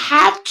won't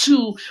have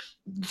to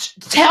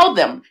tell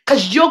them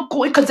because you're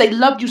going, because they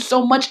love you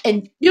so much,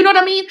 and you know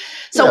what I mean.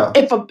 So yeah.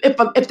 if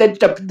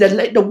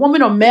the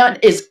woman or man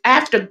is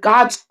after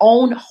God's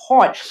own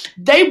heart,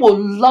 they will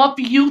love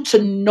you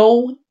to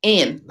no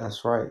end,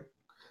 That's right.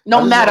 I no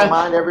just want to matter.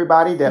 remind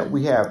everybody that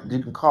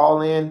you can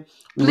call in.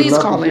 We would Please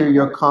love to call hear in.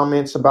 your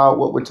comments about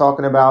what we're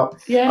talking about.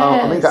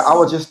 Amiga, I Yes.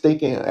 was just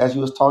thinking as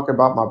you was talking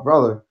about my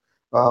brother.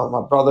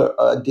 My brother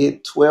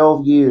did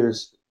 12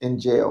 years in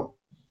jail,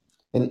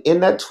 and in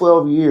that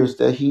 12 years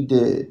that he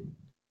did,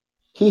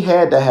 he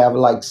had to have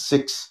like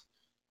 6,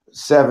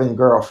 7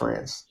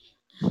 girlfriends.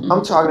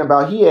 I'm Mhm. talking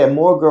about he had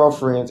more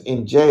girlfriends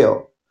in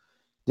jail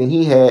than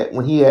he had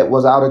when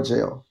was out of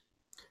jail,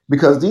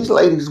 because these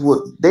ladies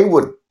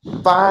would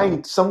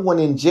find someone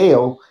in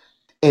jail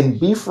and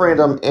befriend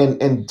them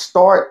and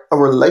start a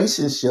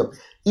relationship,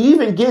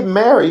 even get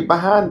married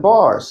behind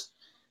bars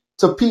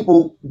to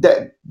people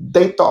that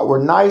they thought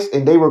were nice,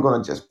 and they were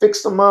going to just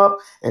fix them up,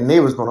 and they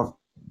was going to,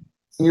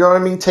 you know what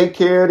I mean, take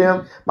care of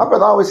them. My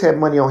brother always had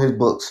money on his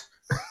books.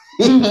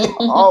 He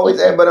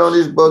always had money on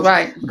his books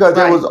Right. because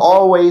there was Right.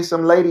 always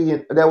some lady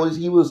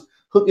he was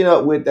hooking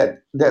up with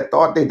that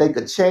thought that they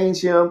could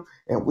change him,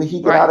 and when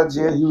he get out Right. of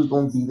jail, he was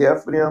going to be there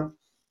for them,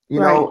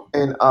 Right.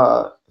 and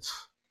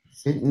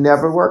it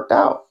never worked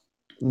out.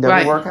 Never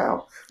Right. worked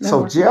out. That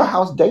So worked out.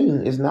 jailhouse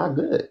dating is not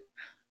good.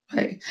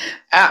 Right.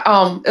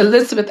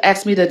 Elizabeth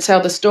asked me to tell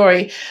the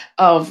story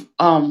of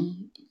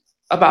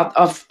about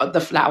of the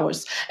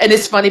flowers, and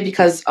it's funny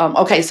because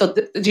okay. So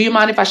do you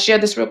mind if I share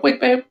this real quick,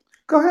 babe?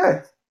 Go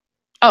ahead.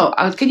 Oh,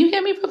 can you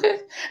hear me real good?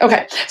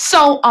 Okay.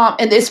 So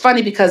and it's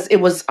funny because it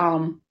was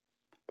I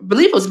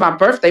believe it was my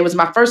birthday. It was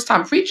my first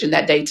time preaching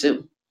that day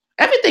too.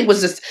 Everything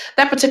was just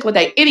that particular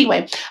day.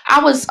 Anyway,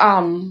 I was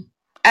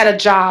at a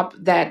job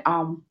that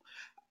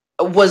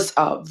was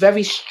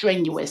very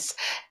strenuous,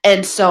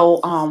 and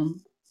so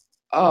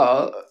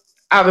uh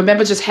I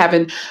remember just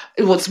having,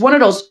 it was one of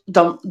those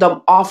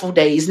the awful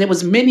days, and it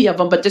was many of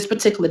them, but this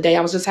particular day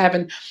I was just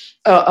having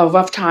a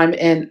rough time,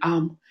 and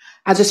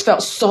I just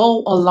felt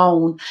so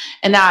alone,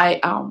 and I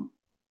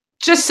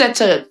just said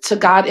to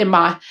God in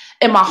my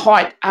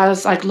heart, I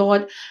was like,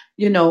 Lord,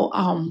 you know,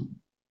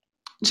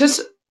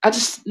 just I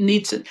just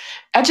need to,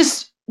 I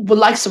just would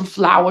like some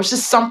flowers,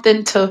 just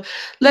something to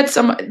let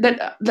some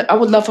that I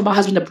would love for my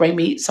husband to bring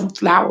me some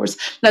flowers.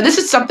 Now this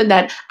is something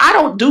that I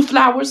don't do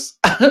flowers.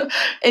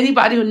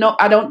 Anybody who know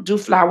I don't do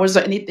flowers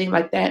or anything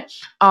like that.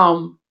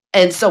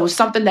 And so it's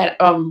something that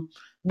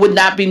would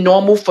not be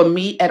normal for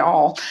me at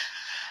all.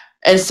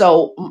 And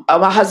so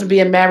my husband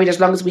being married, as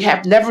long as we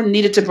have never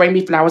needed to bring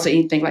me flowers or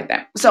anything like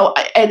that. So,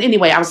 and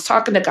anyway, I was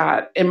talking to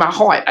God in my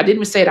heart. I didn't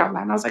even say it out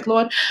loud. And I was like,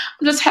 Lord,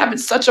 I'm just having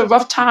such a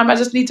rough time. I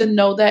just need to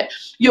know that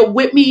you're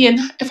with me. And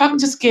if I can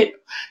just get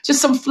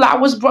just some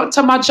flowers brought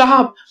to my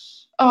job,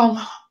 um,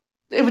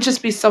 it would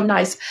just be so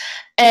nice.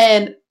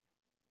 And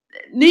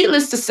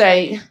needless to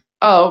say,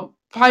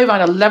 probably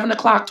around 11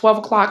 o'clock, 12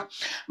 o'clock,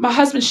 my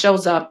husband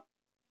shows up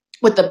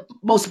with the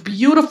most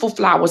beautiful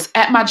flowers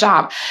at my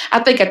job.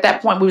 I think at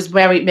that point we was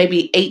married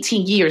maybe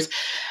 18 years.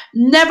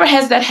 Never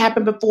has that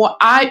happened before.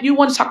 You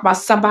want to talk about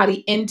somebody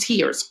in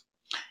tears.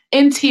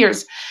 In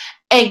tears.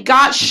 And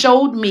God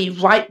showed me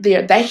right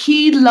there that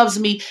He loves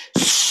me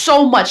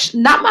so much.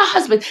 Not my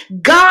husband.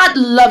 God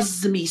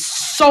loves me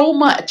so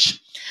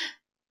much.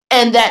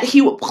 And that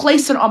He would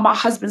place it on my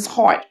husband's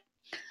heart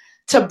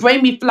to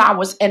bring me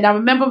flowers. And I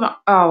remember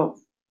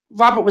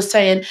Robert was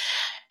saying,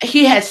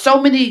 he had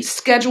so many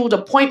scheduled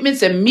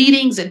appointments and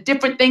meetings and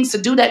different things to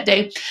do that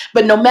day.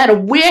 But no matter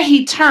where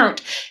he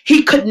turned,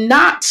 he could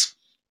not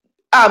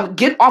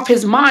get off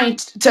his mind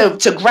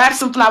to grab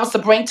some flowers to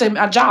bring to him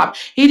a job.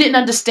 He didn't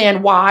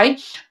understand why.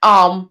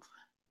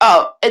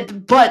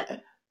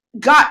 But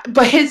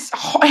but his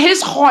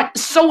heart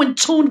is so in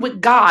tune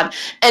with God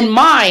and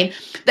mine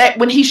that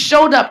when he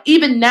showed up,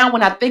 even now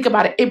when I think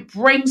about it, it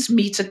brings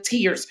me to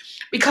tears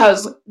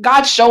because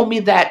God showed me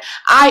that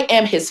I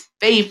am his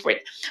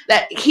favorite,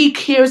 that he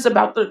cares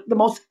about the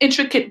most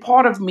intricate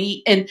part of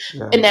me, Yeah.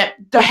 and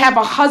that to have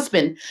a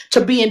husband,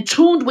 to be in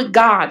tune with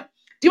God.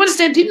 Do you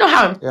understand? Do you know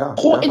how Yeah.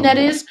 important that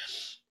Definitely. is?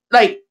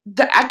 Like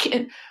I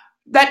can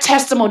that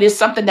testimony is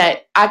something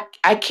that I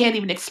can't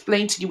even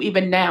explain to you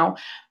even now.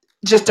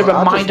 Just a Well, I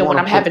just reminder when want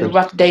I'm to put having the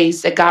rough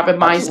days that God I just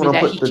reminds me want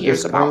to that put He the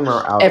cares about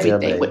disclaimer out there,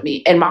 everything with babe.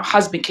 me. And my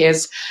husband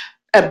cares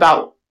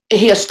about,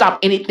 he'll stop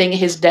anything in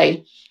his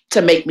day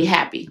to make me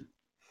happy.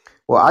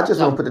 Well, I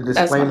just want So to put the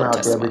that's my disclaimer little out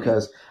there testimony.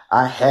 because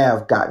I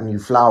have gotten you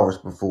flowers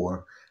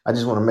before. I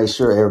just want to make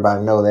sure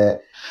everybody know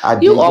that I You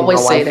did get my always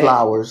say wife that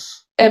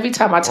flowers. every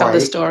time I tell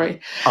this Right?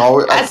 story.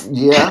 Oh, I,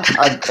 yeah.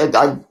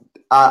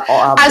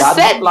 I've I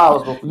gotten her said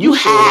flowers before. You you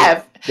said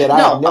have. that I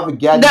have No, never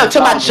gotten no, you to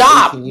my flowers in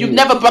job. 18 You've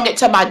never years. brought it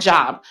to my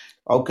job.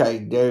 Okay,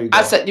 there you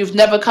I go. said you've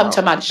never come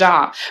to Oh, my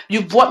job.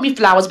 You brought me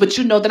flowers, but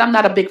you know that I'm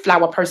not a big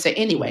flower person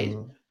anyway.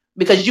 mhm.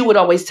 Because you would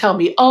always tell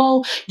me,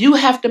 "Oh, you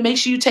have to make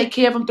sure you take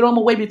care of them, throw them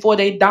away before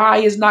they die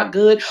is not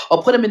good,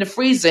 or put them in the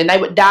freezer and they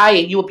would die,"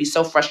 and you would be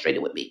so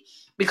frustrated with me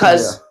Yeah.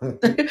 because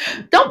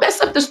don't mess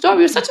up the story.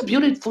 It was such a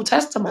beautiful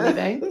testimony,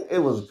 babe. It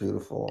was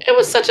beautiful. It It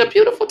was was such a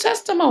beautiful. beautiful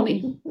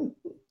testimony.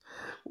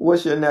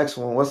 What's your next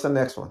one? What's the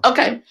next one?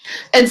 Okay,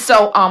 and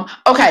so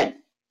okay,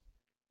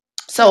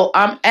 so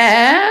I'm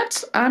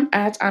at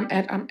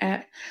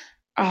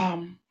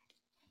um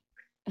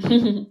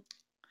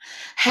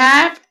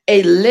have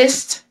a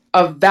list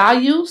of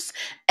values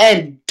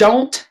and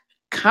don't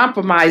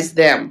compromise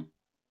them.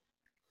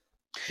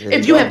 There you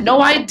If you have go.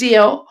 no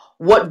idea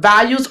what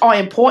values are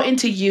important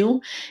to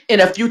you in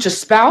a future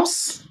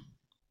spouse,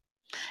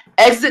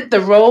 exit the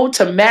road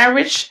to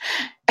marriage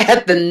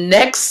at the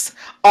next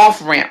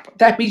off ramp.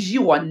 That means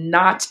you are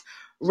not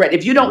ready.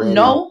 If you don't Ready.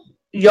 know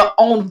your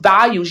own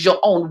values, your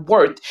own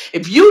worth,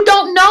 if you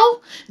don't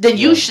know, then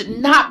you Yeah. should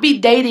not be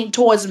dating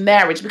towards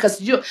marriage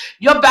because your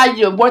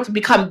value and worth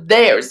become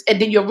theirs, and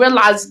then you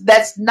realize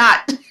that's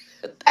not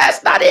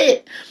that's not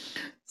it.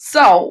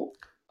 So,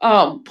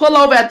 pull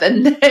over at the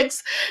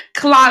next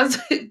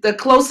the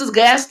closest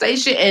gas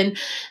station, and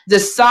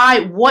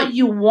decide what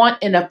you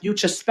want in a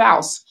future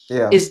spouse.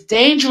 Yeah. It's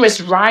dangerous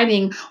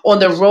riding on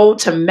the road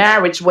to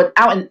marriage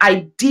without an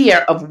idea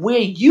of where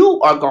you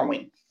are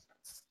going.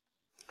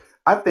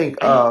 I think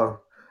Eh,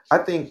 I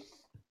think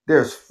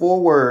there's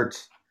four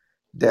words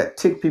that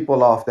tick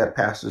people off that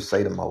pastors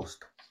say the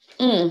most.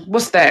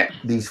 what's that?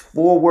 These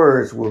four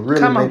words will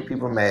really Come make on,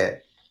 people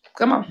mad.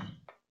 come on.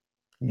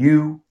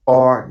 You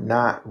are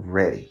not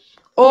ready.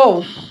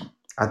 Oh,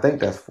 I think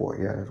that's four.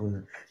 Yeah, that's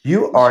what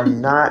you are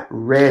not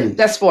ready.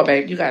 that's four,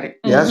 babe. You got it.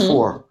 Yeah, that's Mm-hmm.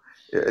 four.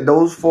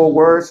 Those four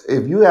words,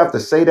 if you have to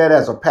say that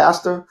as a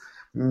pastor,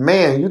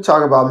 man, you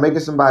talk about making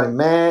somebody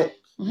mad.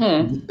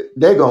 Mm-hmm.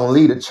 They're gonna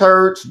lead a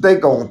church. They're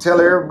gonna tell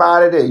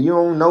everybody that you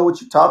don't know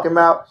what you're talking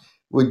about.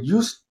 Would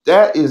you?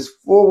 That is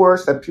four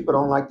words that people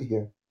don't like to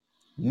hear.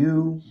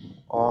 You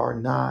are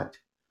not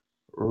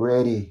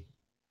ready.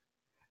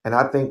 And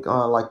I think,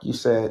 like you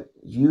said,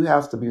 you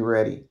have to be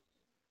ready.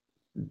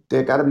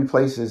 There got to be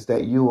places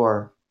that you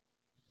are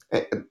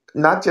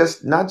Not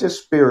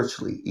just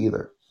spiritually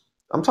either.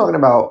 I'm talking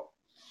about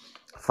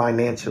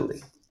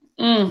financially,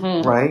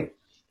 Mm-hmm. right?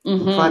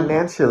 Mm-hmm.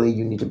 Financially,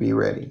 you need to be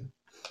ready.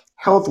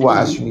 Health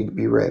wise, you need to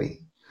be ready,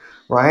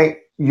 right?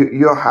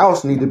 Your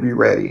house need to be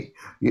ready.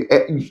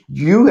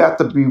 You have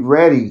to be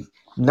ready,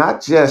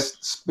 not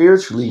just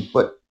spiritually,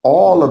 but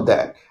all of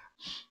that,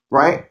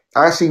 right?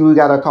 I see we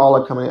got a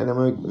caller coming in.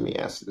 Let me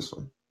answer this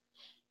one.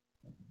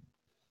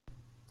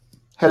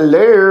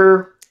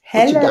 Hello,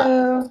 what you got?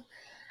 Hello.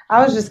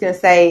 I was just gonna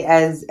say,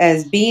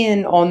 as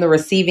being on the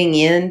receiving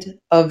end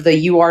of the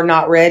 "you are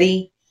not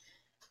ready,"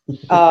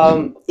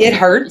 it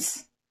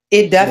hurts.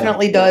 It Yeah,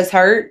 definitely does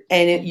hurt,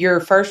 and your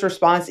first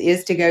response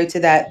is to go to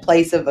that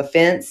place of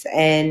offense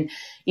and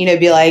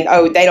be like,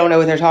 "Oh, they don't know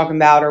what they're talking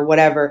about," or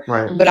whatever.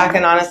 right. But I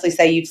can honestly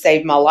say you've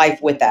saved my life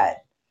with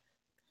that.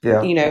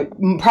 Yeah,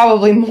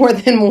 Probably more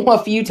than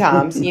a few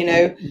times.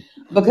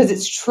 Because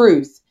it's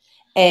truth.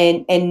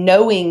 And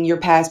knowing your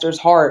pastor's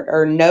heart,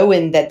 or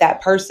knowing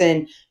that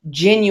person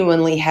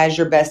genuinely has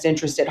your best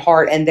interest at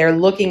heart, and they're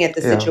looking at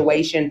the yeah,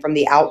 situation from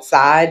the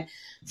outside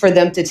for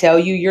them to tell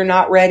you you're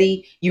not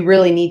ready, you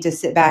really need to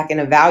sit back and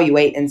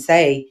evaluate and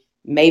say,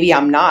 maybe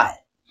I'm not.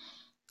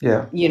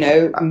 yeah.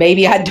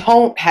 Maybe I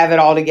don't have it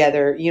all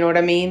together. You know what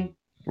I mean?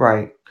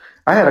 Right.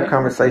 I had a Right.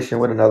 conversation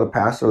with another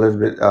pastor,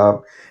 Elizabeth,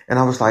 and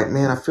I was like,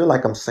 man, I feel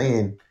like I'm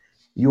saying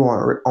you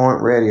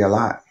aren't ready a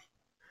lot,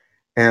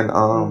 and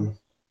Mm.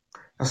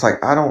 I was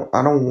like, I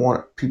don't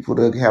want people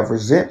to have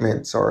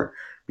resentments or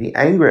be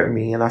angry at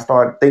me, and I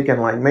started thinking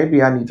like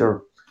maybe I need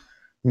to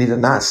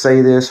not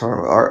say this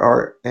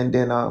or and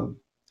then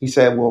he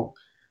said, well,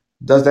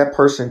 does that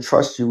person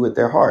trust you with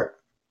their heart?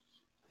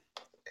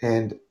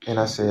 And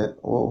I said,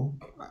 well,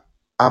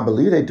 I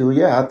believe they do.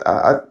 Yeah,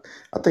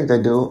 I think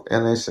they do.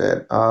 And he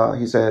said,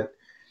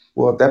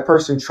 well, if that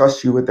person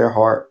trusts you with their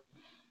heart,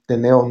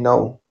 then they'll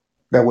know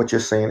that what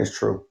you're saying is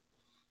true.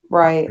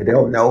 Right.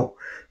 They'll know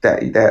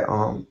that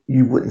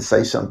you wouldn't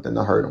say something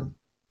to hurt them.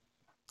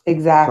 So,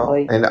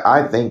 Exactly. and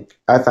I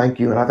thank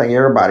you, and I thank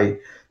everybody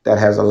that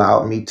has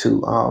allowed me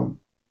to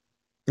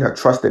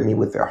trusted me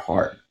with their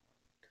heart.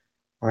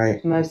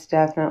 Right. Most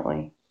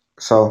definitely.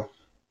 So,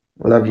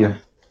 love you.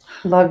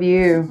 Love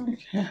you.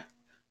 Okay.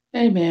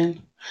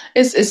 Amen.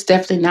 It's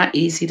definitely not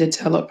easy to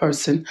tell a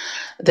person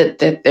that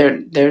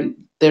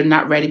they're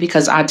not ready,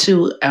 because I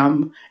too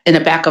in the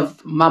back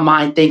of my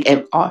mind think,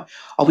 are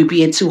we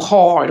being too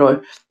hard,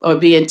 or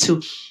being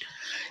too,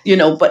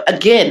 but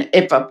again,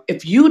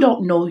 if you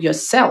don't know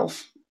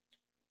yourself,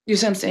 you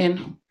see what I'm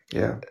saying,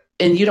 Yeah.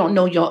 and you don't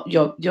know your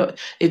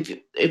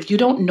if you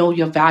don't know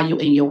your value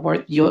and your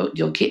worth, you'll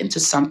get into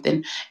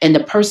something, and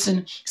the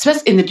person,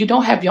 especially, and if you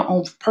don't have your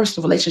own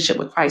personal relationship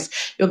with Christ,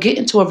 you'll get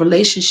into a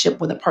relationship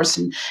with a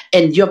person,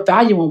 and your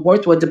value and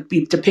worth will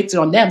be depicted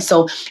on them.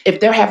 So if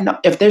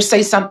they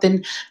say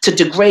something to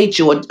degrade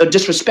you, or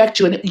disrespect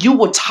you, and you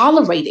will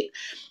tolerate it,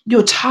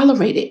 you'll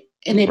tolerate it.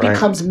 And it Right.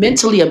 becomes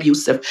mentally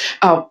abusive,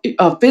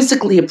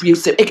 physically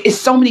abusive. It's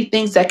so many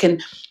things that can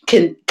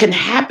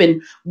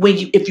happen when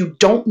if you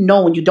don't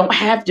know, and you don't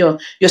have your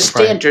Right.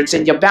 standards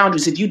and your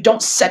boundaries, if you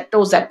don't set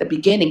those at the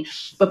beginning.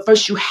 But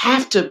first you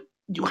have to,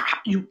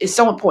 it's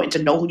so important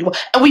to know who you are,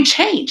 and we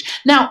change.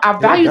 Now our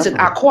Yeah. values and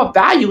our Definitely. core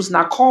values and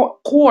our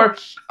core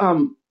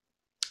um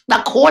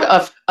not core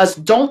of us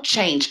don't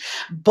change,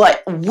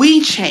 but we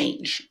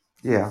change.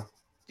 Yeah.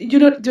 Do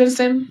you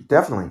understand?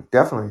 Definitely.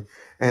 Definitely.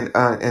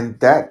 And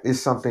that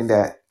is something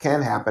that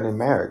can happen in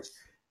marriage.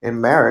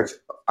 In marriage,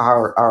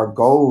 our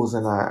goals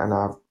and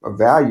our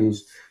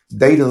values,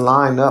 they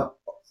line up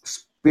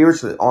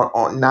spiritually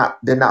on not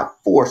they're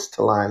not forced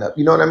to line up.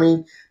 You know what I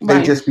mean? They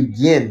Right. just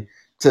begin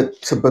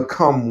to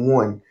become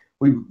one.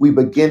 We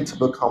begin to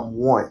become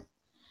one,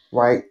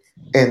 right?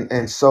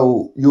 And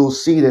so you'll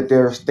see that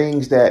there's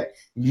things that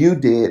you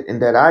did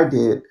and that I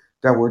did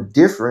that were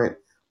different,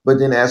 but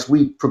then as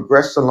we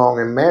progress along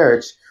in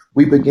marriage,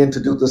 we begin to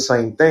do the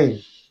same thing.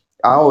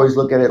 I always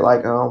look at it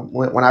like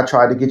when I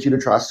tried to get you to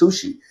try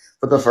sushi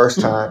for the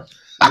first time.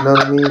 You know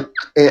what I mean?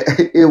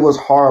 It was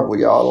horrible,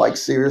 y'all. Like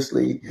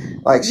seriously,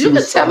 like she You can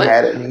was so tell it.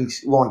 mad at me.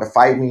 She wanted to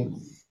fight me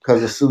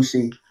because of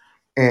sushi,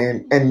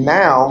 and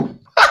now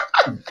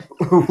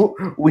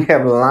we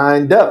have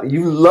lined up.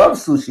 You love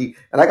sushi,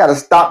 and I got to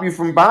stop you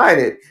from buying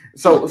it.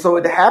 So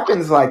it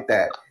happens like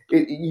that.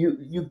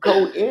 You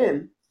go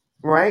in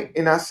right,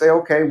 and I say,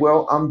 okay,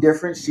 well, I'm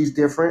different, she's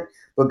different,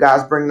 but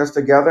God's bringing us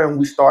together, and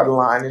we start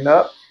lining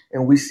up,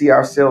 and we see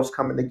ourselves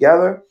coming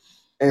together,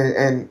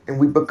 and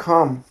we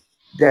become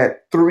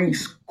that three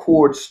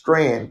chord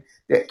strand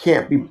that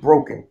can't be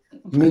broken.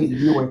 Me,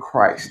 you, and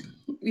Christ.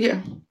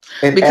 Yeah,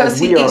 And because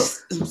he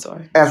is, I'm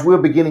sorry. as we're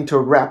beginning to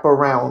wrap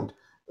around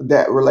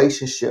that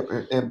relationship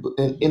and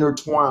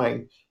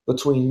intertwine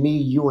between me,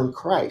 you, and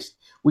Christ,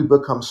 we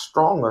become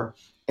stronger.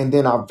 And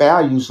then our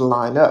values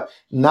line up.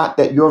 Not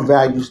that your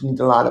values need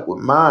to line up with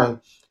mine,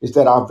 is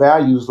that our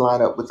values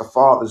line up with the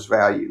Father's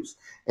values.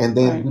 And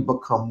then Right. we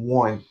become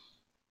one.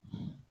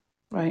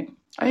 Right.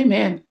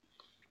 Amen.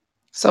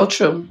 So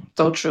true.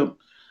 So true.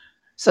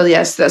 So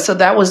yes, so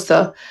that was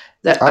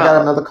That I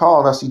got another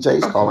call. I see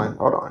Jay's calling.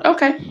 Hold on.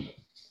 Okay.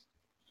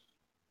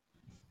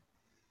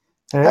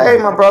 Hey,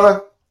 my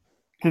brother.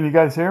 Can you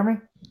guys hear me?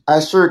 I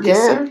sure Yes,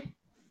 can.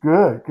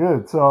 sir.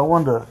 Good. So I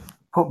wanted to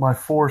put my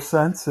 4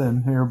 cents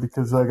in here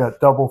because I got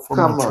double for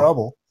Come my on.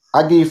 trouble.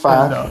 I give you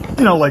 5.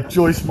 And, like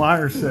Joyce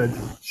Meyer said,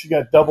 she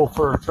got double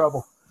for her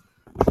trouble.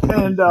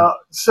 And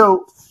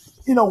so,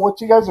 what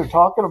you guys are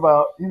talking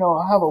about,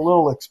 I have a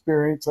little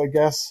experience, I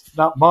guess,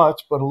 not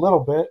much, but a little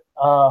bit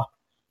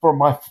for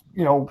my,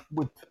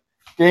 with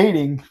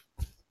dating.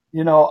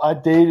 I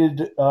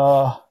dated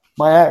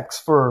my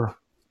ex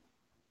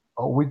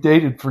we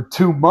dated for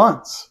 2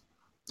 months,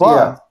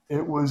 but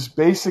it was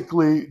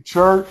basically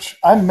church.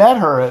 I met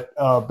her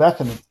at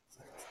Bethany.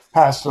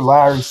 Pastor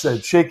Larry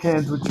said, "Shake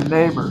hands with your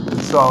neighbor." And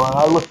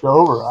I looked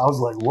over. I was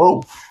like,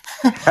 "Whoa,"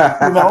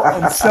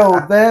 And so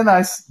then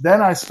I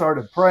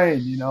started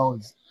praying.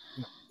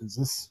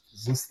 Is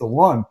this the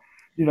one?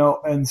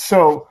 And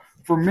so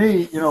for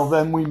me,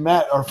 then we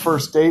met. Our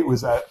first date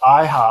was at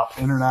IHOP,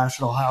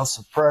 International House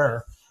of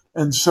Prayer,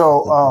 and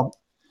so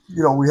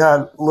we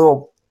had a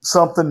little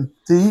something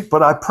to eat.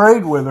 But I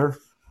prayed with her,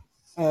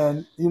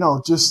 and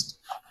just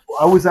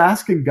I was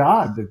asking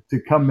God to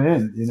come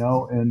in,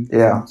 and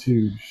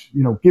to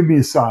give me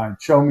a sign,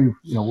 show me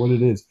what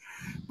it is.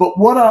 But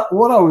what I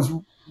was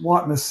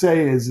wanting to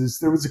say is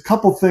there was a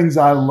couple things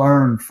I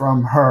learned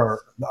from her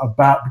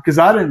about, because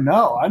I didn't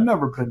know. I'd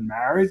never been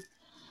married,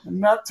 and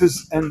not to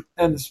and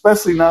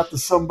especially not to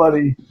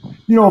somebody.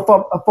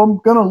 If I'm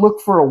gonna look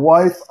for a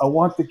wife, I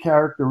want the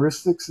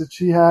characteristics that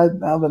she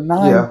had. Now the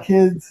 9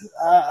 kids.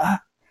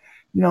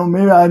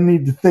 Maybe I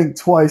need to think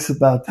twice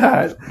about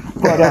that.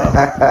 But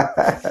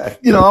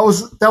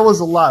that was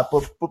a lot.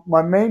 But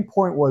my main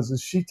point is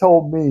she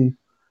told me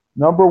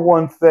number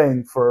one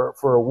thing for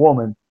a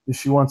woman is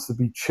she wants to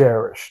be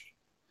cherished.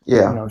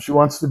 Yeah. She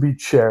wants to be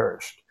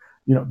cherished.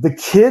 The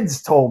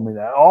kids told me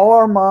that all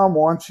our mom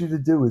wants you to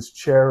do is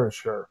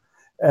cherish her,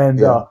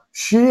 and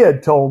she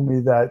had told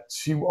me that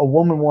a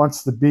woman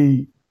wants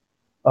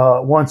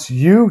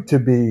you to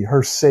be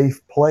her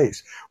safe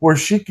place where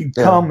she can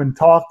come and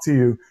talk to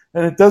you.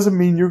 And it doesn't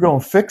mean you're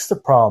going to fix the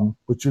problem,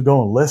 but you're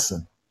going to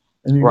listen,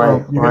 and you're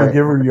going to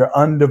give her your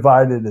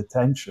undivided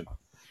attention.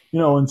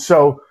 And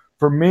so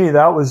for me,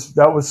 that was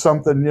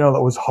something,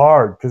 that was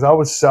hard because I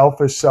was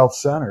selfish,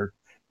 self-centered,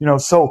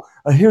 so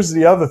here's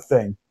the other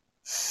thing,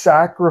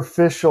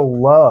 sacrificial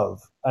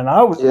love. And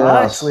I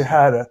actually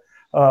had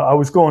I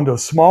was going to a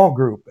small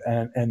group,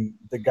 and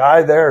the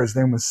guy there, his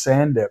name was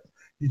Sandip.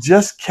 He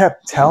just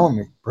kept telling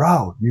me,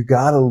 "Bro, you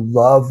got to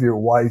love your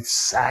wife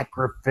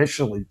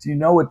sacrificially. Do you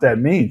know what that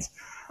means?"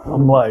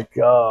 I'm like,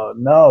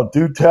 no,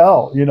 do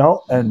tell,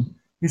 And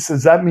he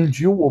says, that means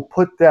you will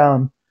put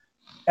down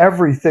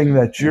everything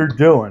that you're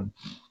doing.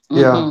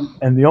 Yeah.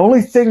 And the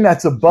only thing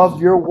that's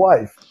above your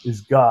wife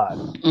is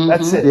God.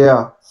 That's it.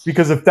 Yeah.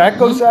 Because if that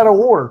goes out of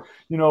order,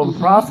 the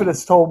prophet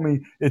has told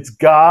me it's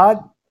God,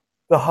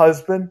 the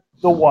husband,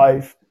 the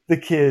wife, the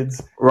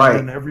kids,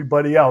 and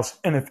everybody else.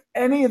 And if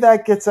any of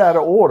that gets out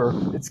of order,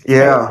 it's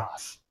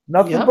chaos.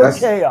 Nothing but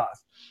chaos.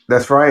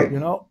 That's right.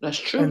 That's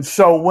true. And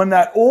so when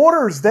that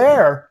order's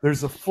there,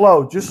 there's a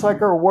flow. Just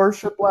like our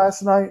worship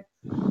last night,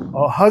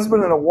 a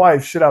husband and a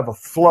wife should have a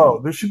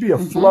flow. There should be a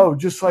flow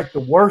just like the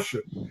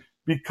worship.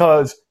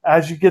 Because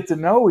as you get to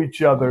know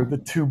each other, the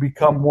two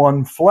become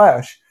one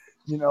flesh.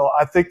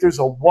 I think there's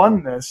a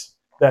oneness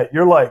that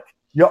you're like,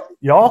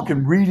 y'all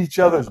can read each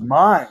other's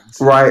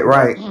minds.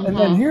 Right. And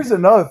then here's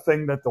another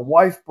thing that the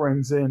wife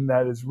brings in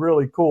that is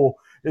really cool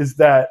is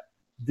that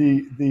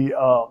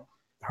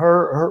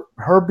her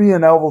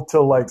being able to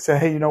like say,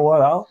 hey, you know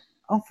what? I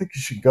don't think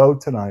you should go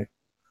tonight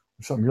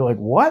or something. You're like,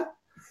 what?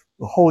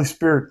 The Holy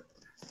Spirit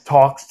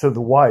talks to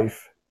the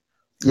wife.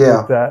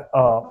 With that,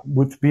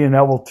 with being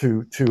able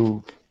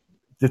to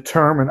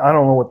determine, I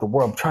don't know what the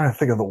word, I'm trying to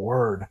think of the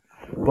word,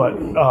 but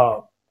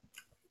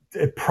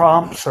it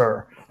prompts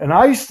her. And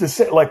I used to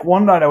say, like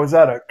one night I was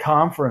at a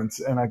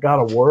conference and I got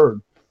a word,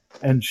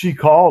 and she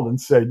called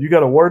and said, "You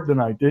got a word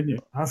tonight, didn't you?"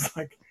 I was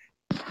like,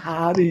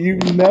 "How do you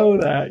know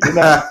that?"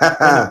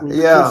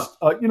 Just,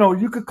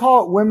 you could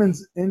call it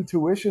women's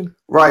intuition.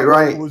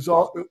 Right. It was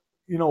all,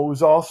 it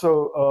was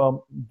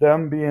also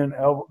them being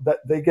able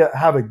that they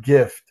have a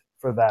gift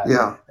for that.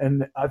 Yeah.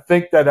 And I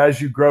think that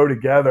as you grow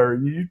together,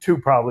 you two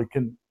probably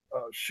can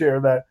share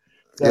that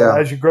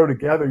as you grow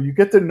together, you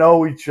get to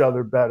know each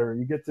other better.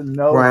 You get to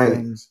know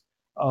things.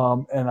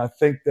 And I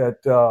think that,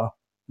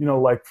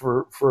 like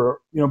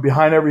for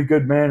behind every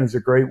good man is a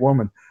great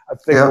woman. I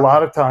think a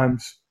lot of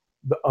times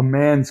a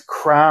man's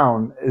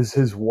crown is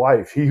his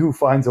wife. He who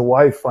finds a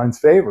wife finds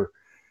favor,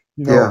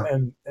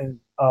 and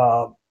it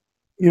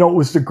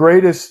was the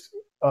greatest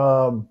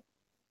bond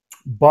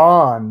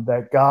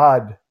that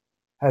God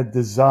had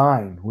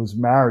designed was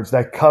marriage,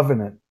 that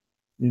covenant,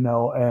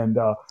 and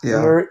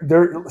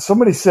there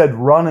somebody said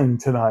running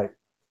tonight,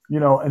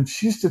 and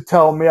she used to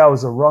tell me I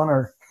was a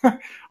runner. I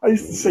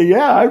used to say,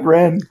 yeah, I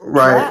ran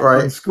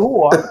track in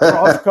school. I'm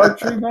cross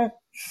country, man.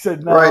 She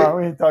said, no,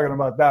 we ain't talking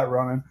about that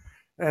running.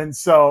 And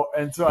so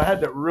I had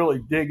to really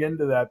dig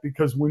into that,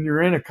 because when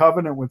you're in a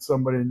covenant with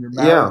somebody and you're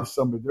married Yeah. to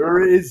somebody, there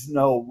is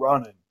no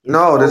running.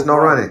 No, there's no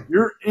running.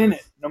 You're in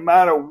it no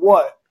matter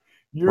what.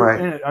 You're Right.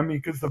 in it. I mean,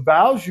 because the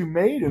vows you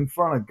made in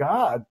front of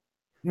God,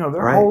 they're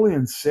Right. holy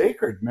and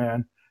sacred,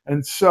 man.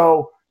 And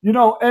so,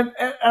 and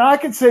I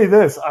can say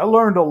this: I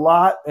learned a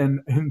lot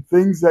in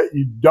things that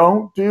you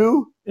don't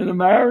do in a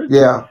marriage,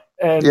 Yeah.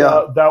 and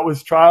Yeah. that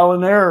was trial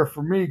and error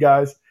for me,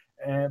 guys.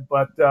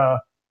 But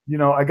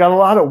I got a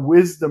lot of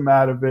wisdom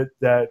out of it,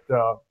 that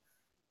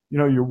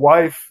your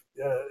wife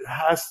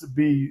has to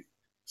be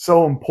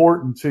so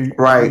important to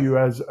Right. you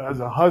as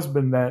a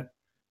husband, that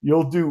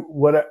you'll do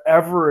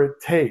whatever it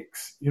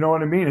takes. You know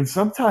what I mean? And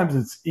sometimes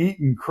it's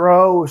eating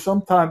crow.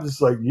 Sometimes it's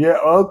like, yeah,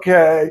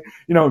 okay,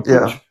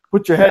 Yeah.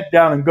 put your head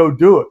down and go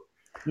do it.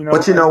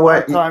 But you And know a lot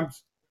what? of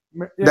times,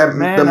 yeah, That the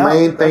man up.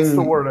 main That's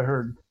the thing, word I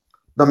heard.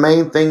 the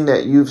main thing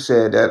that you've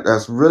said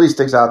that really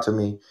sticks out to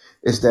me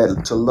is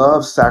that to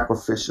love Yeah,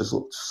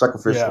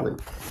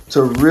 sacrificially,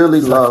 to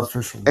really love,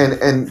 sacrificial.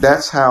 and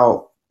that's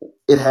how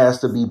it has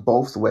to be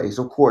both ways.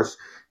 Of course,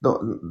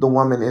 the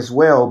woman as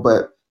well,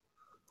 but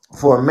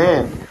for a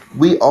man,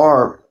 we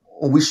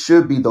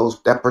should be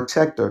those that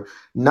protector,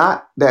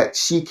 not that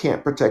she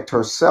can't protect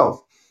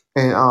herself.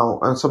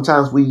 And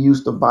sometimes we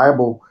use the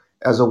Bible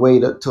as a way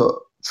to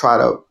try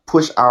to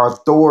push our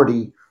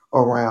authority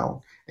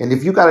around. And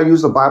if you got to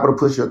use the Bible to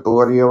push your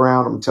authority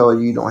around, I'm telling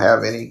you, you don't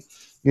have any.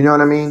 You know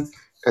what I mean?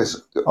 It's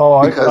Oh,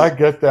 I because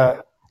get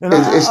that. And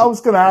it's I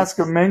was going to ask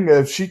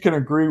Amenga if she can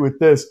agree with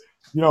this.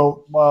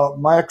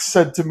 My ex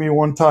said to me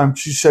one time,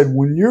 she said,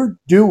 when you're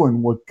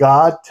doing what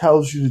God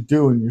tells you to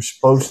do and you're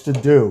supposed to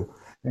do,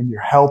 and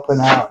you're helping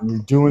out and you're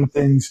doing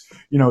things,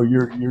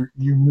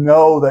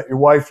 that your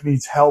wife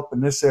needs help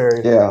in this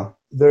area, yeah,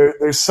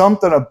 there's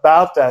something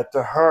about that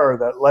to her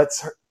that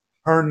lets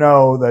her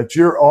know that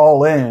you're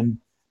all in,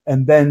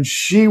 and then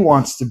she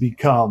wants to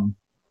become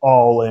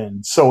all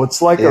in. So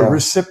it's like a yeah,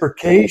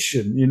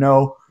 reciprocation,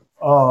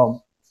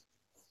 um,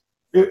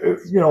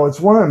 it's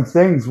one of them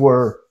things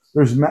where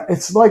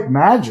it's like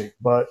magic,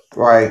 but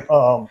right,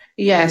 I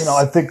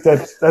Yes. think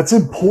that's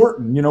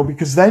important,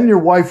 because then your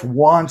wife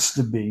wants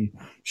to be,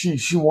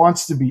 she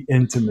wants to be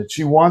intimate.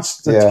 She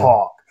wants to yeah,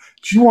 talk.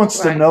 She wants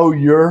to Right. know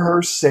you're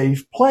her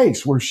safe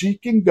place where she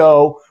can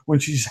go when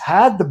she's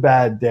had the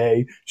bad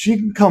day. She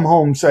can come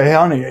home and say,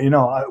 honey,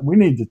 we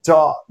need to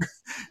talk.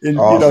 And,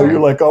 you're awesome.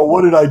 Right. like, oh,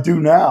 what did I do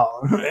now?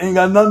 It ain't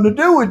got nothing to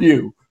do with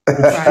you. But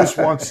she Right. just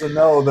wants to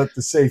know that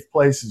the safe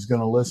place is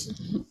going to listen.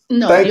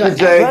 No, Thank you're. you,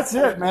 So Jay. that's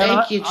it, man.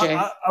 Thank you, Jay.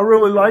 I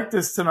really like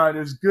this tonight. It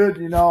was good.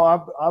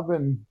 I've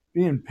been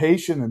being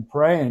patient and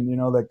praying,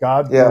 that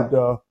God Yeah,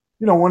 would,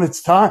 when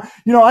it's time.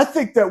 I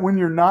think that when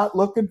you're not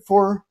looking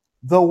for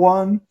the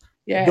one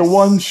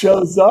Yes.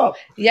 shows up.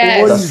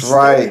 But when that's you Yes. stay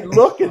right.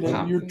 looking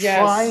and you're Yes.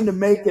 trying to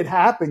make it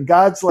happen,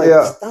 God's like,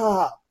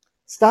 Yeah.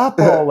 stop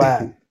all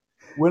that.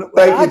 When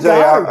Thank I you, Jay.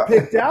 got her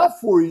picked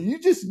out for you, you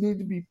just need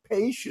to be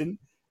patient,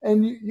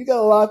 and you got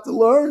a lot to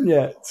learn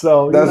yet.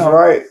 So, That's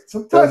right. That's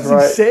sometimes he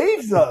right.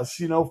 saves us,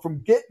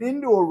 from getting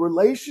into a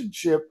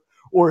relationship,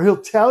 or he'll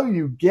tell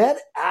you, get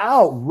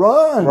out,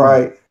 run,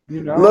 Right.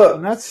 and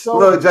Look, that's so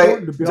look,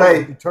 important to be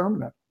able to determine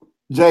that.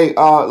 Jay.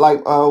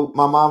 Like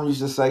my mom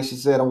used to say. She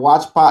said, "A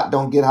watch pot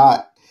don't get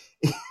hot."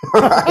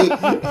 Right?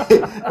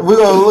 We're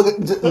gonna look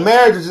at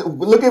marriage.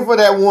 Looking for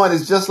that one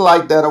is just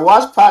like that. A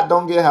watch pot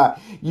don't get hot.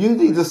 You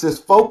need to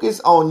just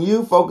focus on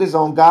you, focus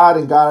on God,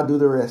 and God will do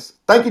the rest.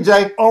 Thank you,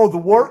 Jay. Oh, the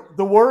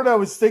word I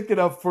was thinking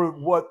of for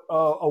what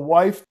a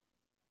wife.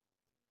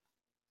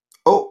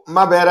 Oh,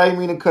 my bad. I didn't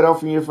mean to cut off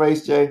from your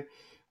face, Jay.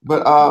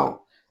 But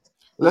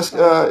let's.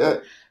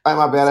 Sorry.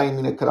 My bad. I So didn't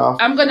mean to cut off.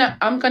 I'm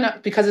gonna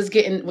because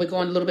we're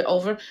going a little bit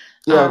over.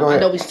 Yeah, go I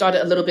know ahead. we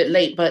started a little bit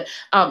late, but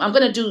I'm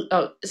gonna do.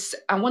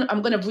 I'm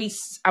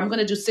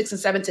gonna do 6 and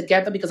 7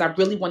 together because I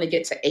really want to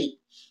get to 8.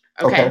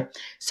 Okay. Okay,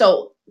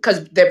 so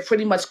because they're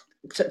pretty much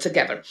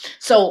together.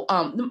 So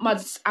our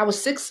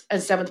 6th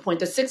and 7th point.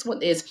 The 6th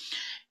one is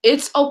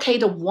it's okay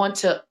to want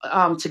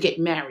to get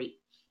married.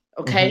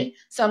 Mm-hmm. Okay,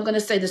 so I'm going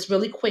to say this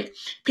really quick.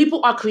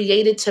 People are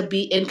created to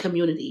be in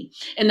community,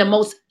 and the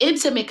most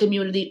intimate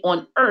community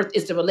on earth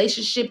is the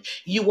relationship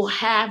you will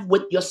have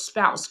with your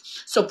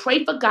spouse. So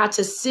pray for God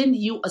to send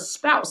you a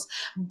spouse,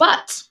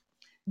 but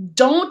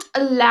don't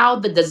allow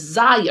the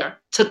desire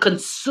to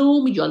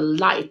consume your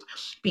life.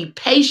 Be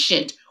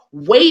patient,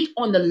 wait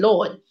on the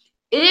Lord.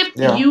 If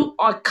Yeah. you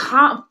are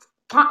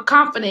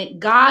confident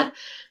God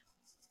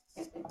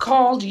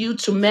called you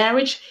to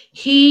marriage,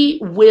 he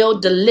will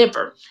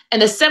deliver.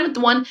 And the 7th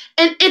one,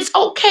 and it's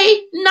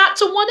okay not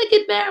to want to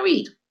get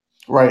married.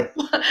 Right.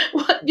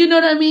 You know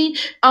what I mean?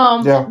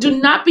 Yeah. Do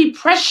not be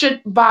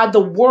pressured by the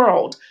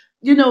world.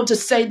 To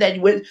say that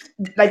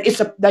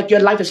like your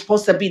life is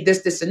supposed to be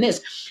this, and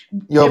this.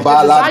 Your If the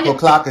desire, biological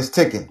clock is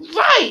ticking.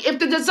 right? If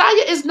the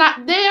desire is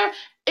not there,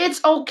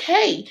 it's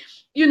okay.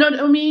 You know what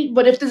I mean?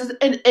 But if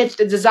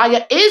the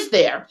desire is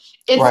there,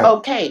 it's Right.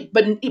 okay.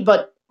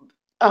 But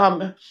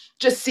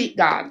just seek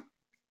God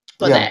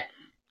for Yeah. that.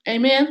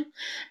 Amen.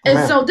 And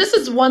Amen. so this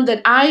is one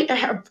that I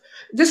have.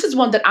 This is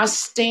one that I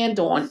stand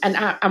on, and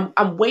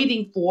I'm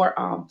waiting for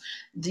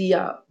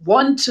the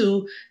one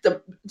to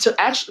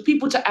actually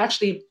people to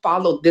actually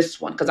follow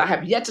this one because I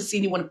have yet to see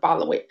anyone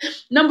follow it.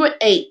 Number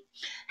 8,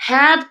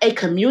 have a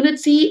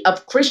community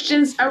of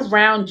Christians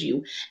around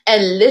you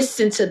and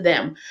listen to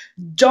them.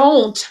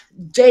 Don't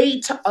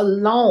date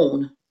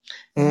alone.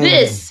 Mm.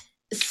 This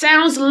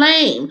sounds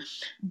lame,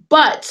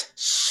 but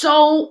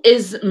so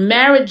is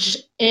marriage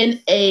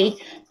in a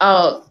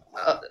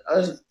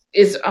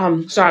is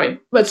sorry,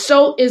 but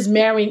so is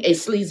marrying a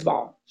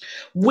sleazeball.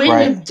 When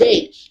you Right.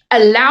 date,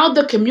 allow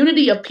the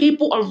community of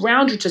people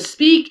around you to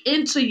speak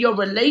into your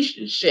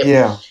relationship.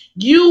 Yeah.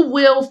 You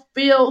will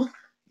feel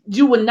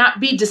you will not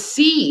be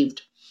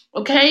deceived.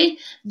 Okay?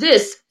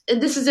 This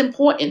is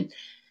important.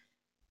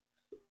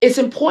 It's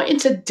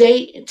important to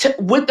date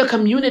with the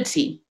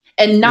community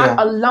and not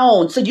Yeah.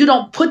 alone so you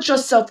don't put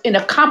yourself in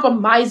a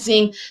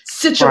compromising Right.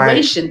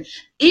 situation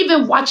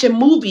even watching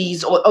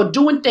movies or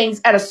doing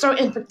things at a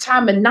certain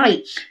time of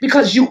night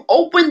because you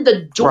open the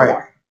Right.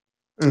 door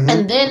Hmm.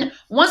 and then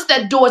once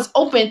that door is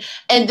open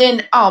and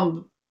then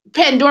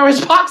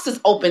Pandora's box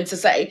is open to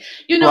say,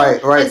 Right.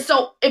 and Right.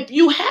 so if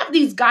you have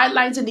these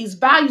guidelines and these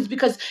values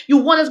because you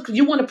want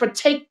to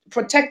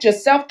protect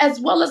yourself as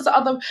well as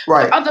the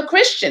Right. other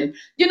Christian,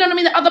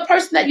 the other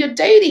person that you're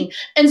dating.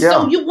 And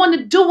so Yeah. you want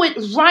to do it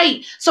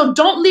right. So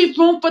don't leave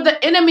room for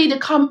the enemy to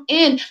come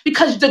in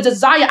because the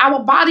desire,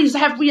 our bodies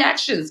have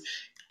reactions.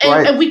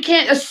 And Right. we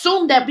can't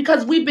assume that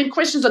because we've been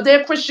Christians or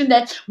they're Christian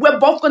that we're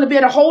both going to be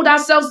able to hold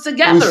ourselves We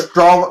together.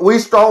 strong. We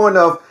strong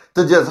enough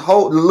to just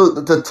hold,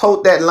 look, to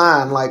tote that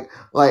line. Like,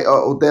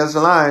 oh, there's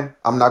a line.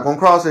 I'm not gonna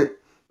cross it.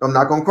 I'm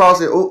not gonna cross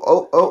it. Oh,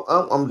 oh, oh,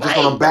 oh. I'm just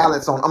gonna Right.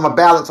 balance on. I'm a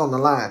balance on the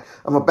line.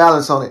 I'm a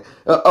balance on it.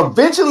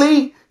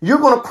 Eventually, you're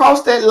gonna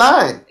cross that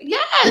line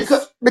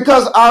because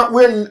Yes.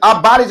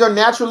 our bodies are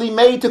naturally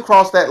made to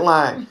cross that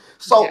line.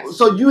 So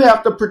Yes. you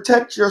have to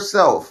protect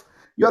yourself.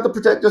 You have to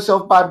protect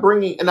yourself by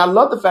bringing. And I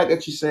love the fact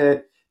that you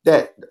said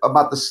that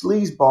about the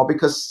sleazeball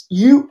because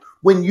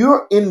when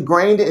you're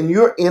ingrained and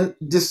you're in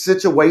this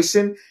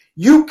situation,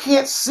 you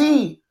can't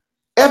see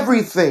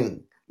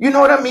everything. You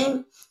know what I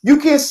mean? You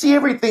can't see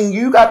everything.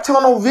 You got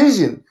tunnel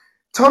vision.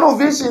 Tunnel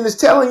vision is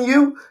telling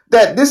you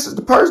that this is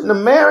the person to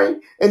marry,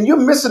 and you're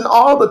missing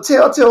all the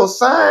telltale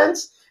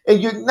signs,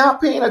 and you're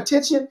not paying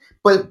attention.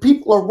 But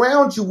people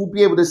around you will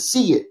be able to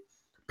see it.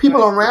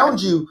 People Right.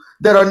 around you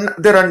that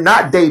are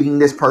not dating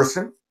this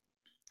person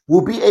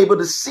will be able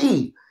to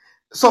see.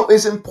 So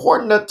it's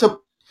important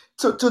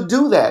to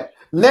do that.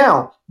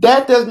 Now,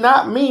 that does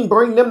not mean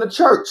bring them to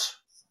church.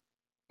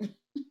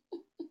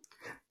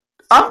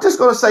 I'm just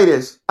going to say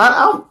this.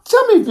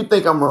 Tell me if you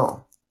think I'm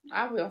wrong.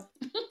 I will.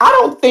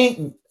 I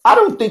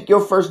don't think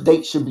your first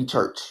date should be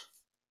church.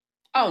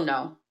 Oh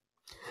no.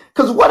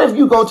 Because what if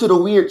you go to the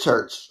weird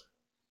church?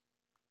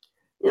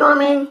 You know what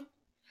I mean?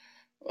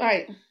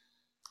 Right.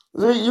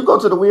 You go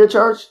to the weird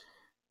church,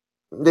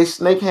 they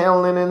snake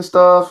handling and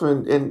stuff,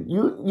 and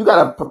you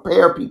got to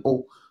prepare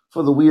people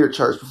for the weird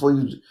church before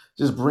you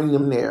just bring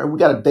them there. We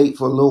got to date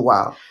for a little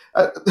while.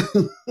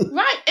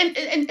 Right.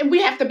 And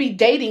we have to be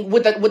dating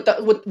with that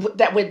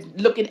we're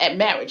looking at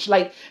marriage.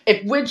 Like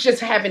if we're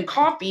just having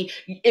coffee,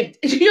 if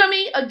you know what I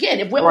mean? Again,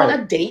 if we're on Right,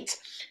 a date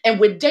and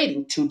we're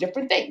dating, two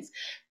different things.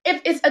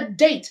 If it's a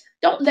date,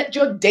 don't let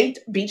your date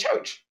be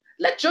church.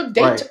 Let your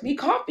date right, be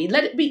coffee.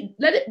 Let it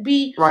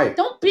be right,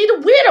 don't be the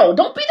widow.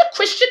 Don't be the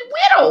Christian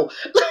widow.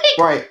 Like,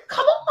 right.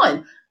 come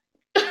on.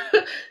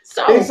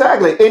 So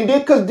Exactly, and then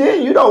because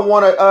then you don't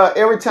want to.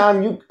 Every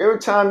time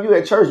you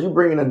at church, you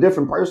bring in a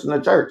different person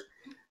to church.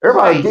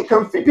 Everybody right. get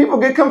confused. People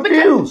get Because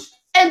confused.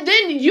 and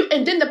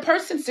then the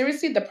person,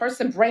 seriously, the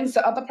person brings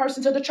the other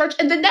person to the church,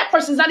 and then that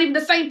person's not even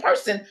the same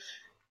person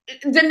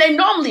than they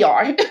normally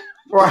are.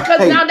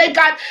 Because now Right. they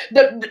got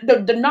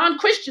the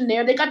non-Christian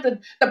there, they got the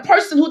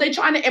person who they're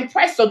trying to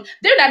impress. So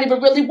they're not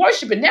even really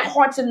worshiping. Their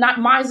hearts and not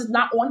minds is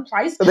not on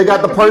Christ. They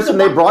got But the the person reason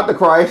they why, brought to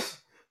Christ.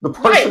 The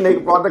person right, they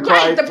brought to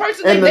right, Christ, the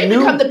person they, and the they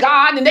become new the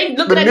God and they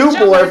the looking at new each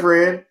other.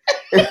 boyfriend.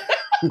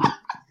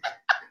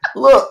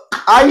 Look,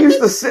 I used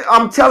to sit.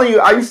 I'm telling you,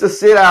 I used to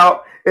sit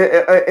out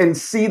and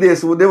see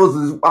this. There was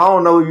this, I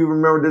don't know if you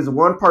remember this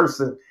one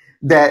person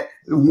that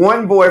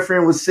one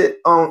boyfriend would sit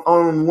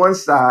on one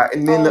side,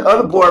 and then Oh the my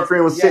other God.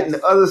 boyfriend was sitting the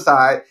Yes. other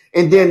side,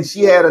 and then Yes.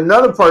 she had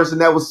another person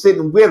that was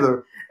sitting with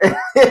her.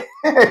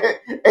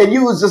 And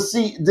you would just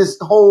see this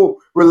whole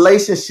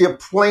relationship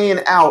playing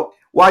out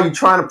while you're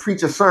trying to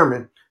preach a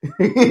sermon.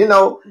 you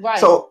know, Right.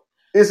 so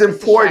it's It's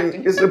important.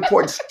 distracting. It's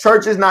important.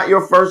 Church is not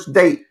your first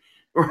date,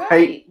 right?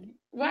 Right,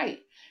 right.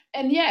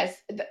 And yes,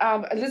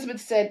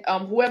 Elizabeth said,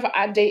 whoever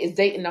I date is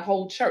dating the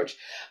whole church.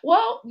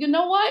 Well, you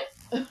know what?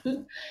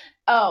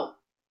 Oh,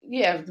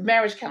 yeah,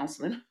 marriage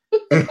counseling.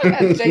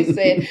 As Jay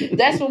said,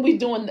 that's when we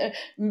doing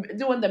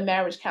the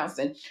marriage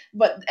counseling.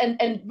 But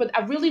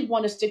I really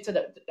want to stick to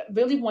the.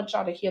 Really want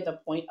y'all to hear the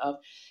point of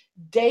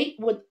date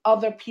with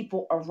other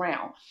people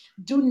around.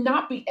 Do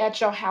not be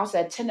at your house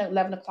at 10 or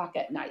 11 o'clock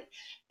at night.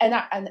 And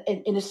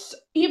it's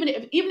even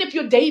if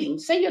you're dating,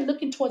 say you're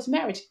looking towards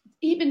marriage,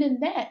 even in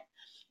that.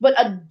 But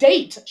a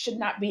date should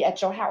not be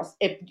at your house.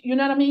 If you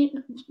know what I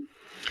mean?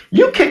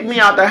 You kicked me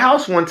out the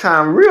house one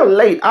time real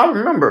late. I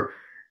remember.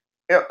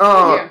 Oh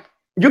Uh, yeah.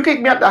 you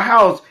kicked me out the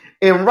house,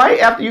 and right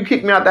after you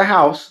kicked me out the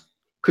house,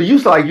 cause you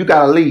was like you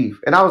gotta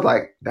leave, and I was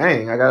like,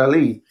 dang, I gotta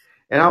leave,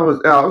 and I was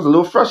a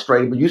little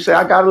frustrated, but you said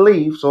I gotta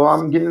leave, so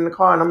I'm getting in the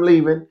car and I'm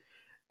leaving,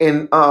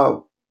 and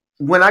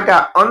when I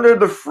got under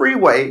the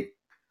freeway,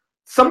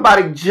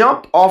 somebody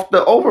jumped off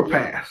the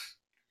overpass.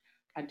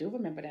 I do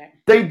remember that.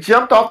 They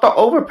jumped off the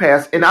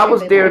overpass, and You I saved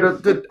was their there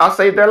life. to I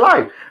saved their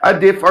life. I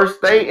did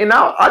first aid, and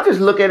I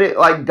just look at it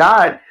like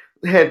God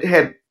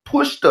had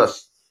pushed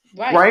us,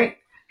 Right. right?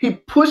 He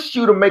pushed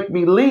you to make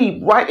me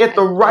leave right at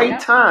the right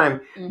Yep.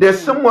 time. That Hmm.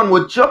 someone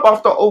would jump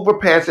off the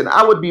overpass, and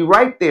I would be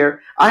right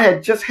there. I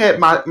had just had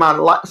my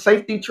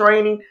safety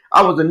training.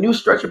 I was a new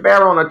stretcher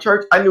bearer on a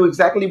church. I knew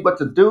exactly what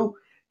to do,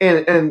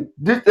 and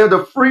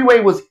the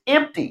freeway was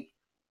empty.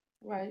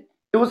 Right.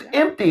 It was Yep.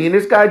 empty, and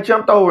this guy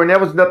jumped over, and there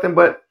was nothing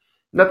but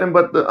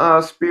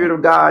the spirit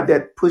of God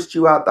that pushed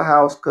you out the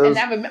house, And cause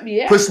I remember,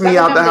 yes, pushed 'cause I me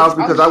out the remember house this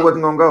because I unction.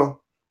 wasn't gonna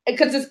go.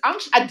 Because this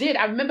unction, I did.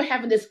 I remember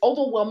having this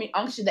overwhelming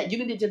unction that you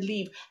needed to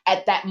leave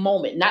at that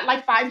moment, not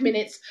like 5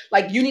 minutes.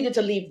 Like you needed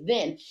to leave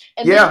then.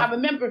 And then I Yeah,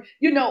 remember,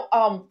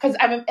 because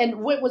and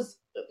what was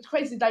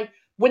crazy, like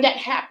when that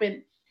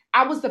happened,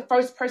 I was the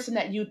first person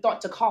that you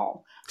thought to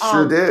call,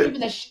 sure did.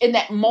 even in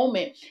that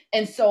moment.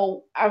 And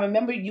so I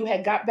remember you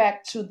had got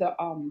back to the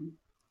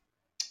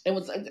it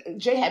was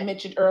Jay had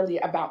mentioned earlier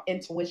about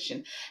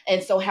intuition,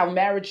 and so how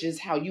marriages,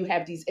 how you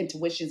have these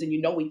intuitions and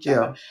you know each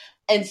other.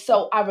 Yeah, And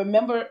so I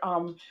remember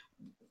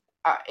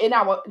in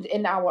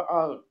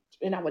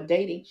our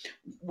dating,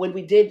 when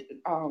we did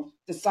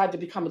decide to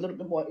become a little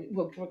bit more,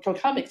 well,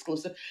 become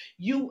exclusive,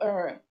 you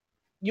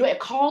had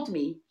called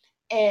me,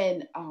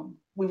 and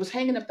we was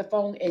hanging up the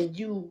phone, and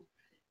you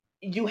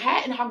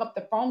hadn't hung up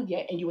the phone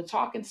yet, and you were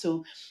talking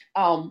to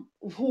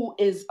who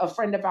is a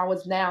friend of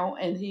ours now,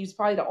 and he's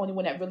probably the only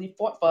one that really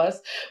fought for us,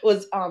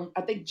 was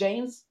I think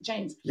James.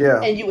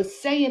 yeah, And you were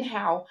saying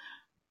how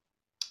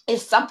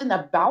it's something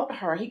about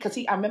her. Because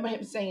I remember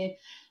him saying,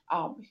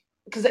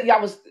 because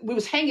we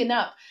was hanging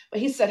up, but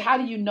he said, "How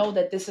do you know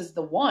that this is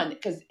the one?"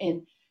 Because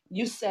and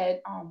you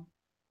said,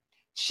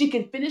 she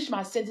can finish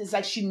my sentence,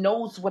 like she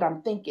knows what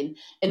I'm thinking,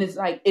 and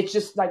it's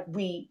just like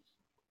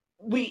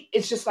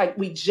it's just like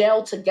we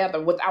gel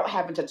together without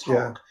having to yeah,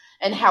 talk,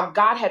 and how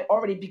God had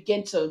already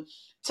begun to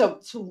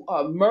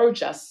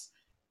merge us,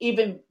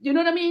 even, you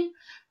know what I mean.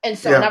 And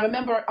so, and yeah. I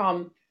remember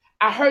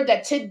I heard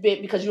that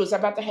tidbit because you was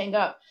about to hang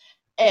up,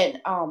 and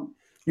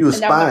You was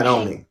and I remember spying on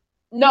hang me.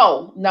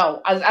 no,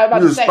 I was You about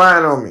to was say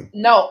spying on me.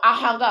 no, I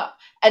hung up,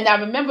 and I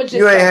remember You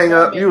just ain't that hang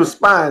up. You moment. was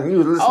spying. You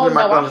was listening Oh to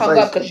my no, I hung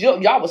up conversation.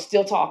 because y'all was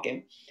still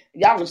talking.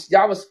 Y'all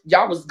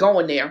was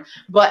going there.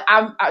 But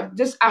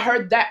I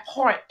heard that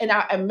part, and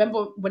I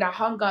remember when I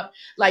hung up,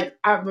 like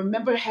I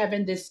remember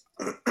having this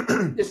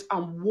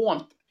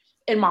warmth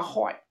in my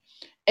heart.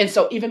 And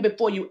so even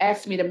before you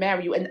asked me to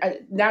marry you, and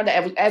now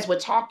that as we're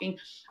talking,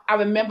 I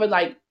remember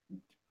like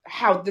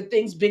how the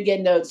things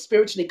began to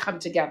spiritually come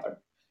together.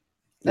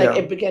 Like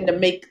Yeah, it began to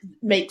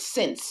make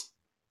sense.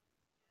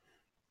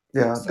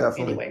 yeah, So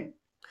definitely. anyway,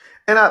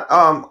 And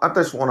I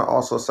just want to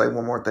also say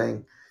one more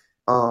thing.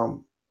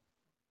 Um,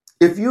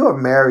 if you are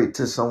married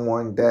to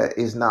someone that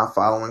is not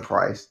following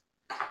Christ,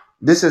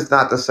 this is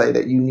not to say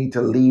that you need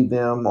to leave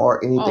them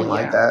or oh anything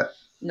like yeah, that.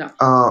 no,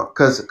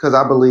 Because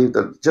I believe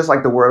that just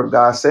like the Word of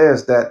God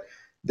says that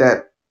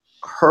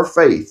her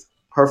faith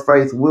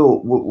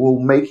will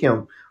make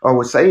him or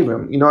will save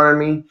him. You know what I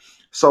mean?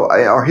 So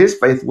or his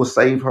faith will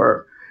save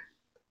her.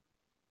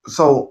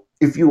 So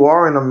if you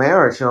are in a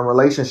marriage, in a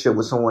relationship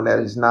with someone that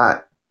is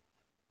not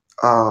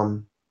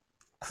um,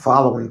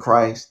 following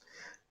Christ,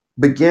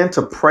 begin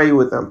to pray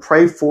with them,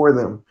 pray for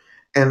them,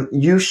 and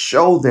you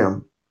show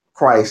them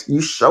Christ.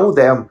 You show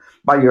them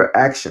by your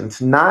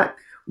actions, not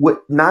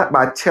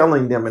by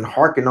telling them and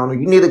harking on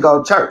them. You need to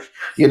go to church.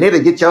 You need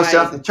to get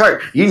yourself right, in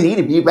church. You need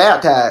to be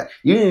baptized.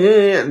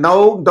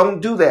 No,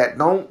 don't do that.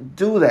 Don't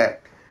do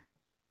that.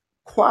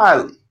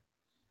 Quietly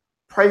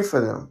pray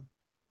for them,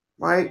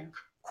 right? yeah.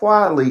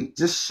 Quietly,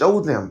 just show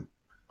them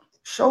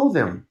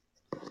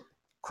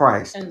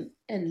Christ.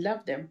 And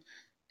love them,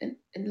 and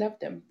love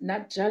them,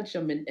 not judge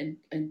them,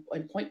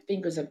 and point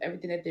fingers of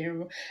everything that they're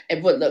doing.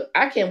 And but look,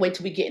 I can't wait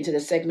till we get into the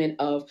segment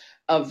of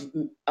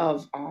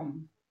of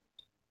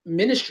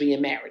ministry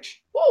and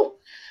marriage. Woo!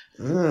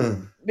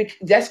 Mm,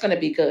 That's gonna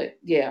be good.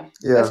 Yeah,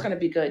 that's yeah. gonna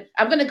be good.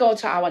 I'm gonna go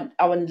to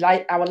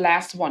our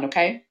last one,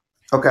 okay?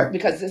 Okay.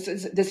 Because this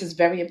is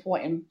very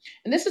important,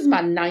 and this is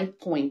my ninth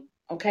point.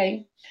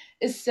 Okay,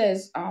 it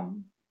says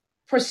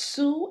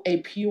pursue a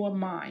pure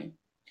mind.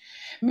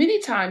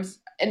 Many times,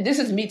 and this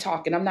is me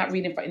talking, I'm not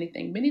reading for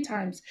anything. Many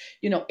times,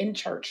 in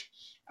church,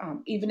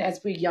 even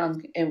as we're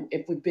young, and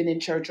if we've been in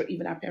church, or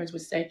even our parents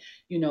would say,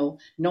 no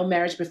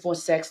marriage before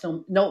sex,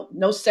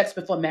 no sex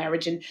before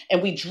marriage, and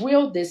we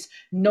drill this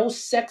no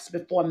sex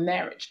before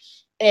marriage,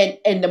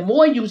 and the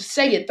more you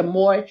say it, the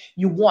more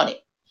you want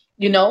it.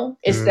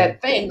 It's Mm.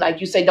 that thing,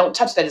 like you say, don't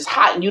touch that, it's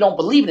hot, and you don't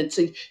believe it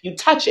until you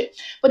touch it.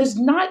 But it's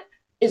not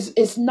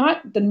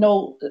the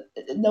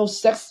no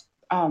sex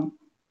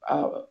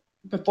uh,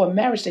 before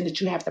marriage thing that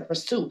you have to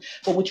pursue.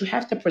 But what you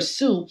have to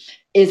pursue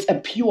is a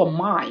pure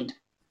mind.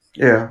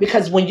 Yeah.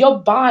 Because when your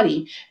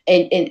body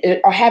and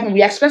are having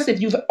reactions, especially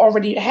if you've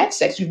already had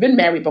sex, you've been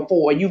married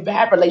before, you've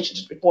had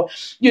relationships before,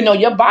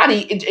 your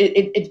body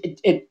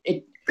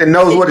It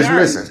knows it what is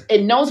missing. yearns.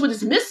 It knows what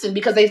it's missing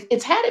because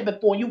it's had it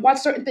before. You watch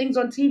certain things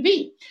on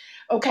TV.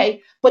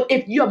 Okay. But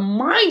if your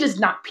mind is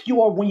not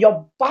pure, when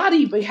your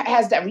body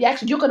has that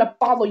reaction, you're going to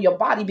follow your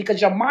body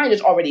because your mind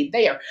is already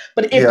there.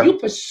 But if Yeah. you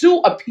pursue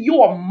a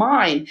pure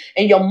mind,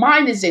 and your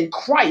mind is in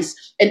Christ,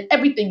 and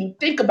everything you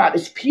think about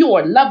is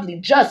pure, lovely,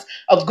 just,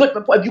 of good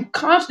report, if you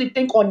constantly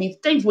think on these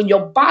things, when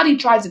your body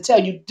tries to tell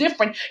you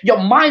different, your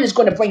mind is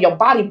going to bring your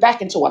body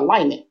back into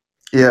alignment.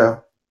 Yeah.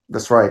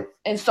 That's right.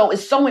 And so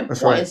it's so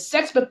That's important. right.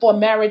 Sex before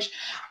marriage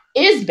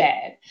is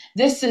bad.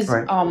 This is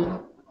Right.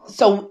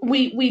 so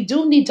we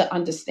do need to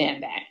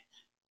understand that.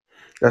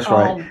 That's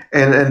right. Um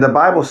And the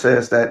Bible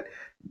says that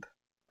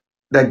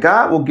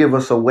God will give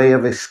us a way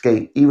of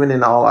escape even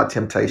in all our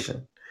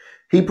temptation.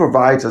 He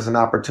provides us an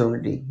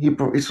opportunity.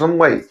 Some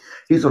way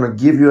he's going to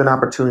give you an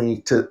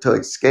opportunity to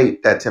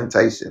escape that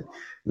temptation.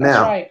 that's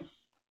Now, right.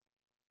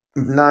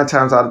 9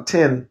 times out of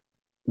 10,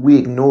 we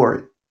ignore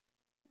it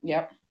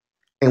Yep.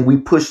 and we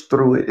push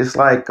through it. It's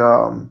like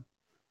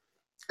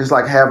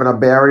having a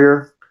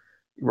barrier,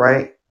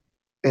 right?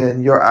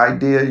 And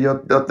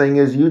the thing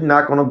is, you're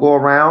not going to go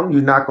around.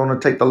 You're not going to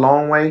take the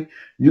long way.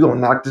 You're going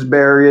to knock this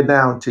barrier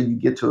down until you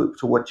get to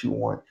what you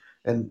want.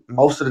 And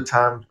most of the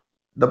time,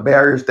 the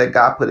barriers that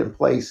God put in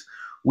place,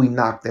 we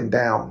knock them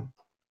down.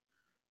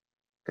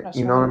 That's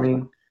You know what I right.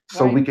 mean?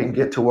 So we Right. can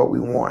get to what we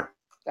want.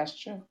 That's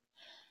true.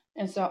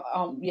 And so,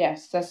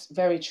 yes, that's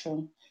very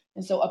true.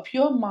 And so, a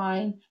pure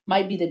mind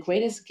might be the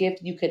greatest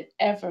gift you could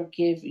ever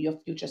give your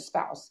future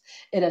spouse.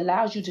 It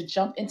allows you to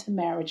jump into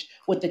marriage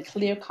with a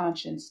clear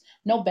conscience,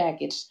 no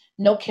baggage,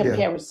 no Yeah.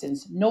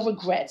 comparisons, no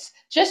regrets,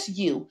 just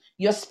you,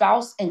 your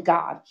spouse, and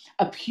God.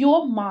 A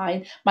pure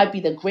mind might be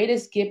the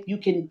greatest gift you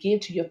can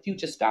give to your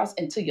future spouse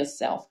and to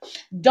yourself.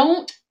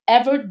 Don't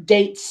ever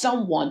date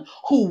someone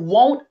who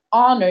won't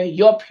honor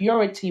your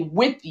purity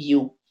with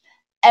you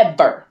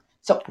ever.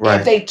 So if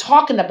Right. they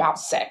talking about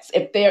sex,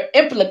 if they're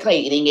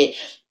implicating it,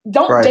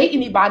 don't Right. date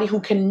anybody who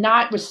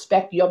cannot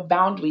respect your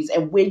boundaries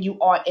and where you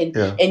are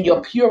Yeah. in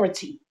your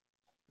purity,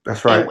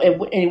 That's and,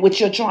 right. and what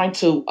you're trying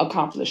to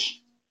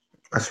accomplish.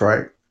 That's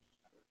right.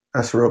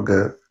 That's real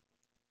good.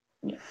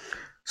 Yeah.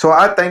 So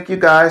I thank you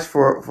guys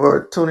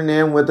for tuning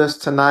in with us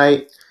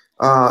tonight.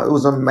 It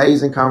was an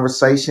amazing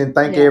conversation.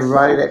 Thank you Yes.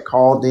 everybody that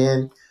called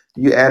in.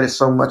 You added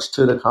so much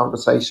to the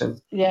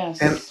conversation. And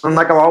Yes.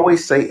 like I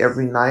always say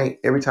every night,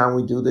 every time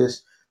we do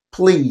this,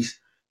 please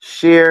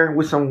share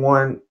with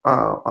someone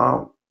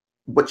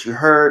what you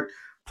heard.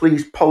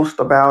 Please post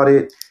about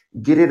it.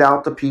 Get it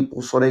out to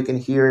people so they can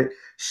hear it.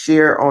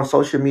 Share on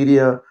social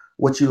media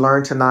what you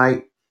learned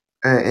tonight.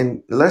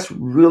 And let's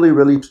really,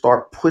 really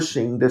start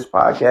pushing this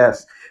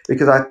podcast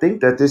because I think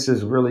that this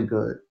is really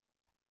good.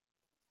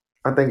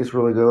 I think it's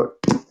really good.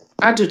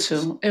 I do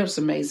too. It was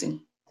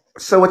amazing.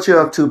 So what you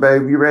up to,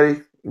 babe? You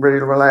ready? Ready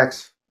to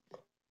relax?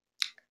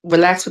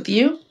 Relax with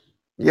you?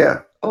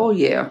 Yeah. Oh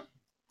yeah.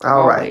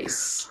 All right.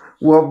 Always.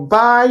 Well,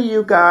 bye,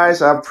 you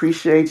guys. I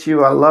appreciate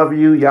you. I love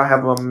you. Y'all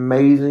have an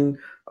amazing,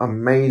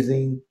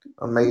 amazing,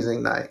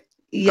 amazing night.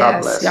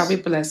 God Yes, y'all be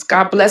bless. blessed.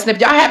 God bless. And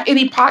if y'all have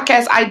any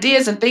podcast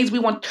ideas and things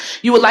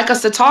you would like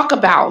us to talk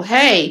about,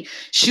 hey,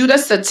 shoot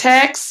us a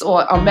text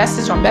or a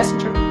message on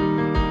Messenger.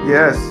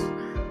 Yes.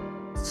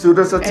 Shoot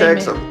us a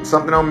text, Amen.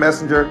 something on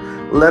Messenger.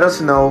 Let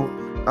us know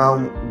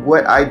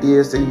what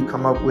ideas that you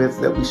come up with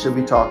that we should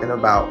be talking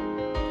about.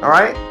 All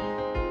right?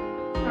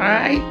 All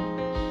right.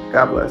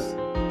 God bless.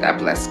 God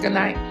bless. Good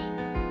night.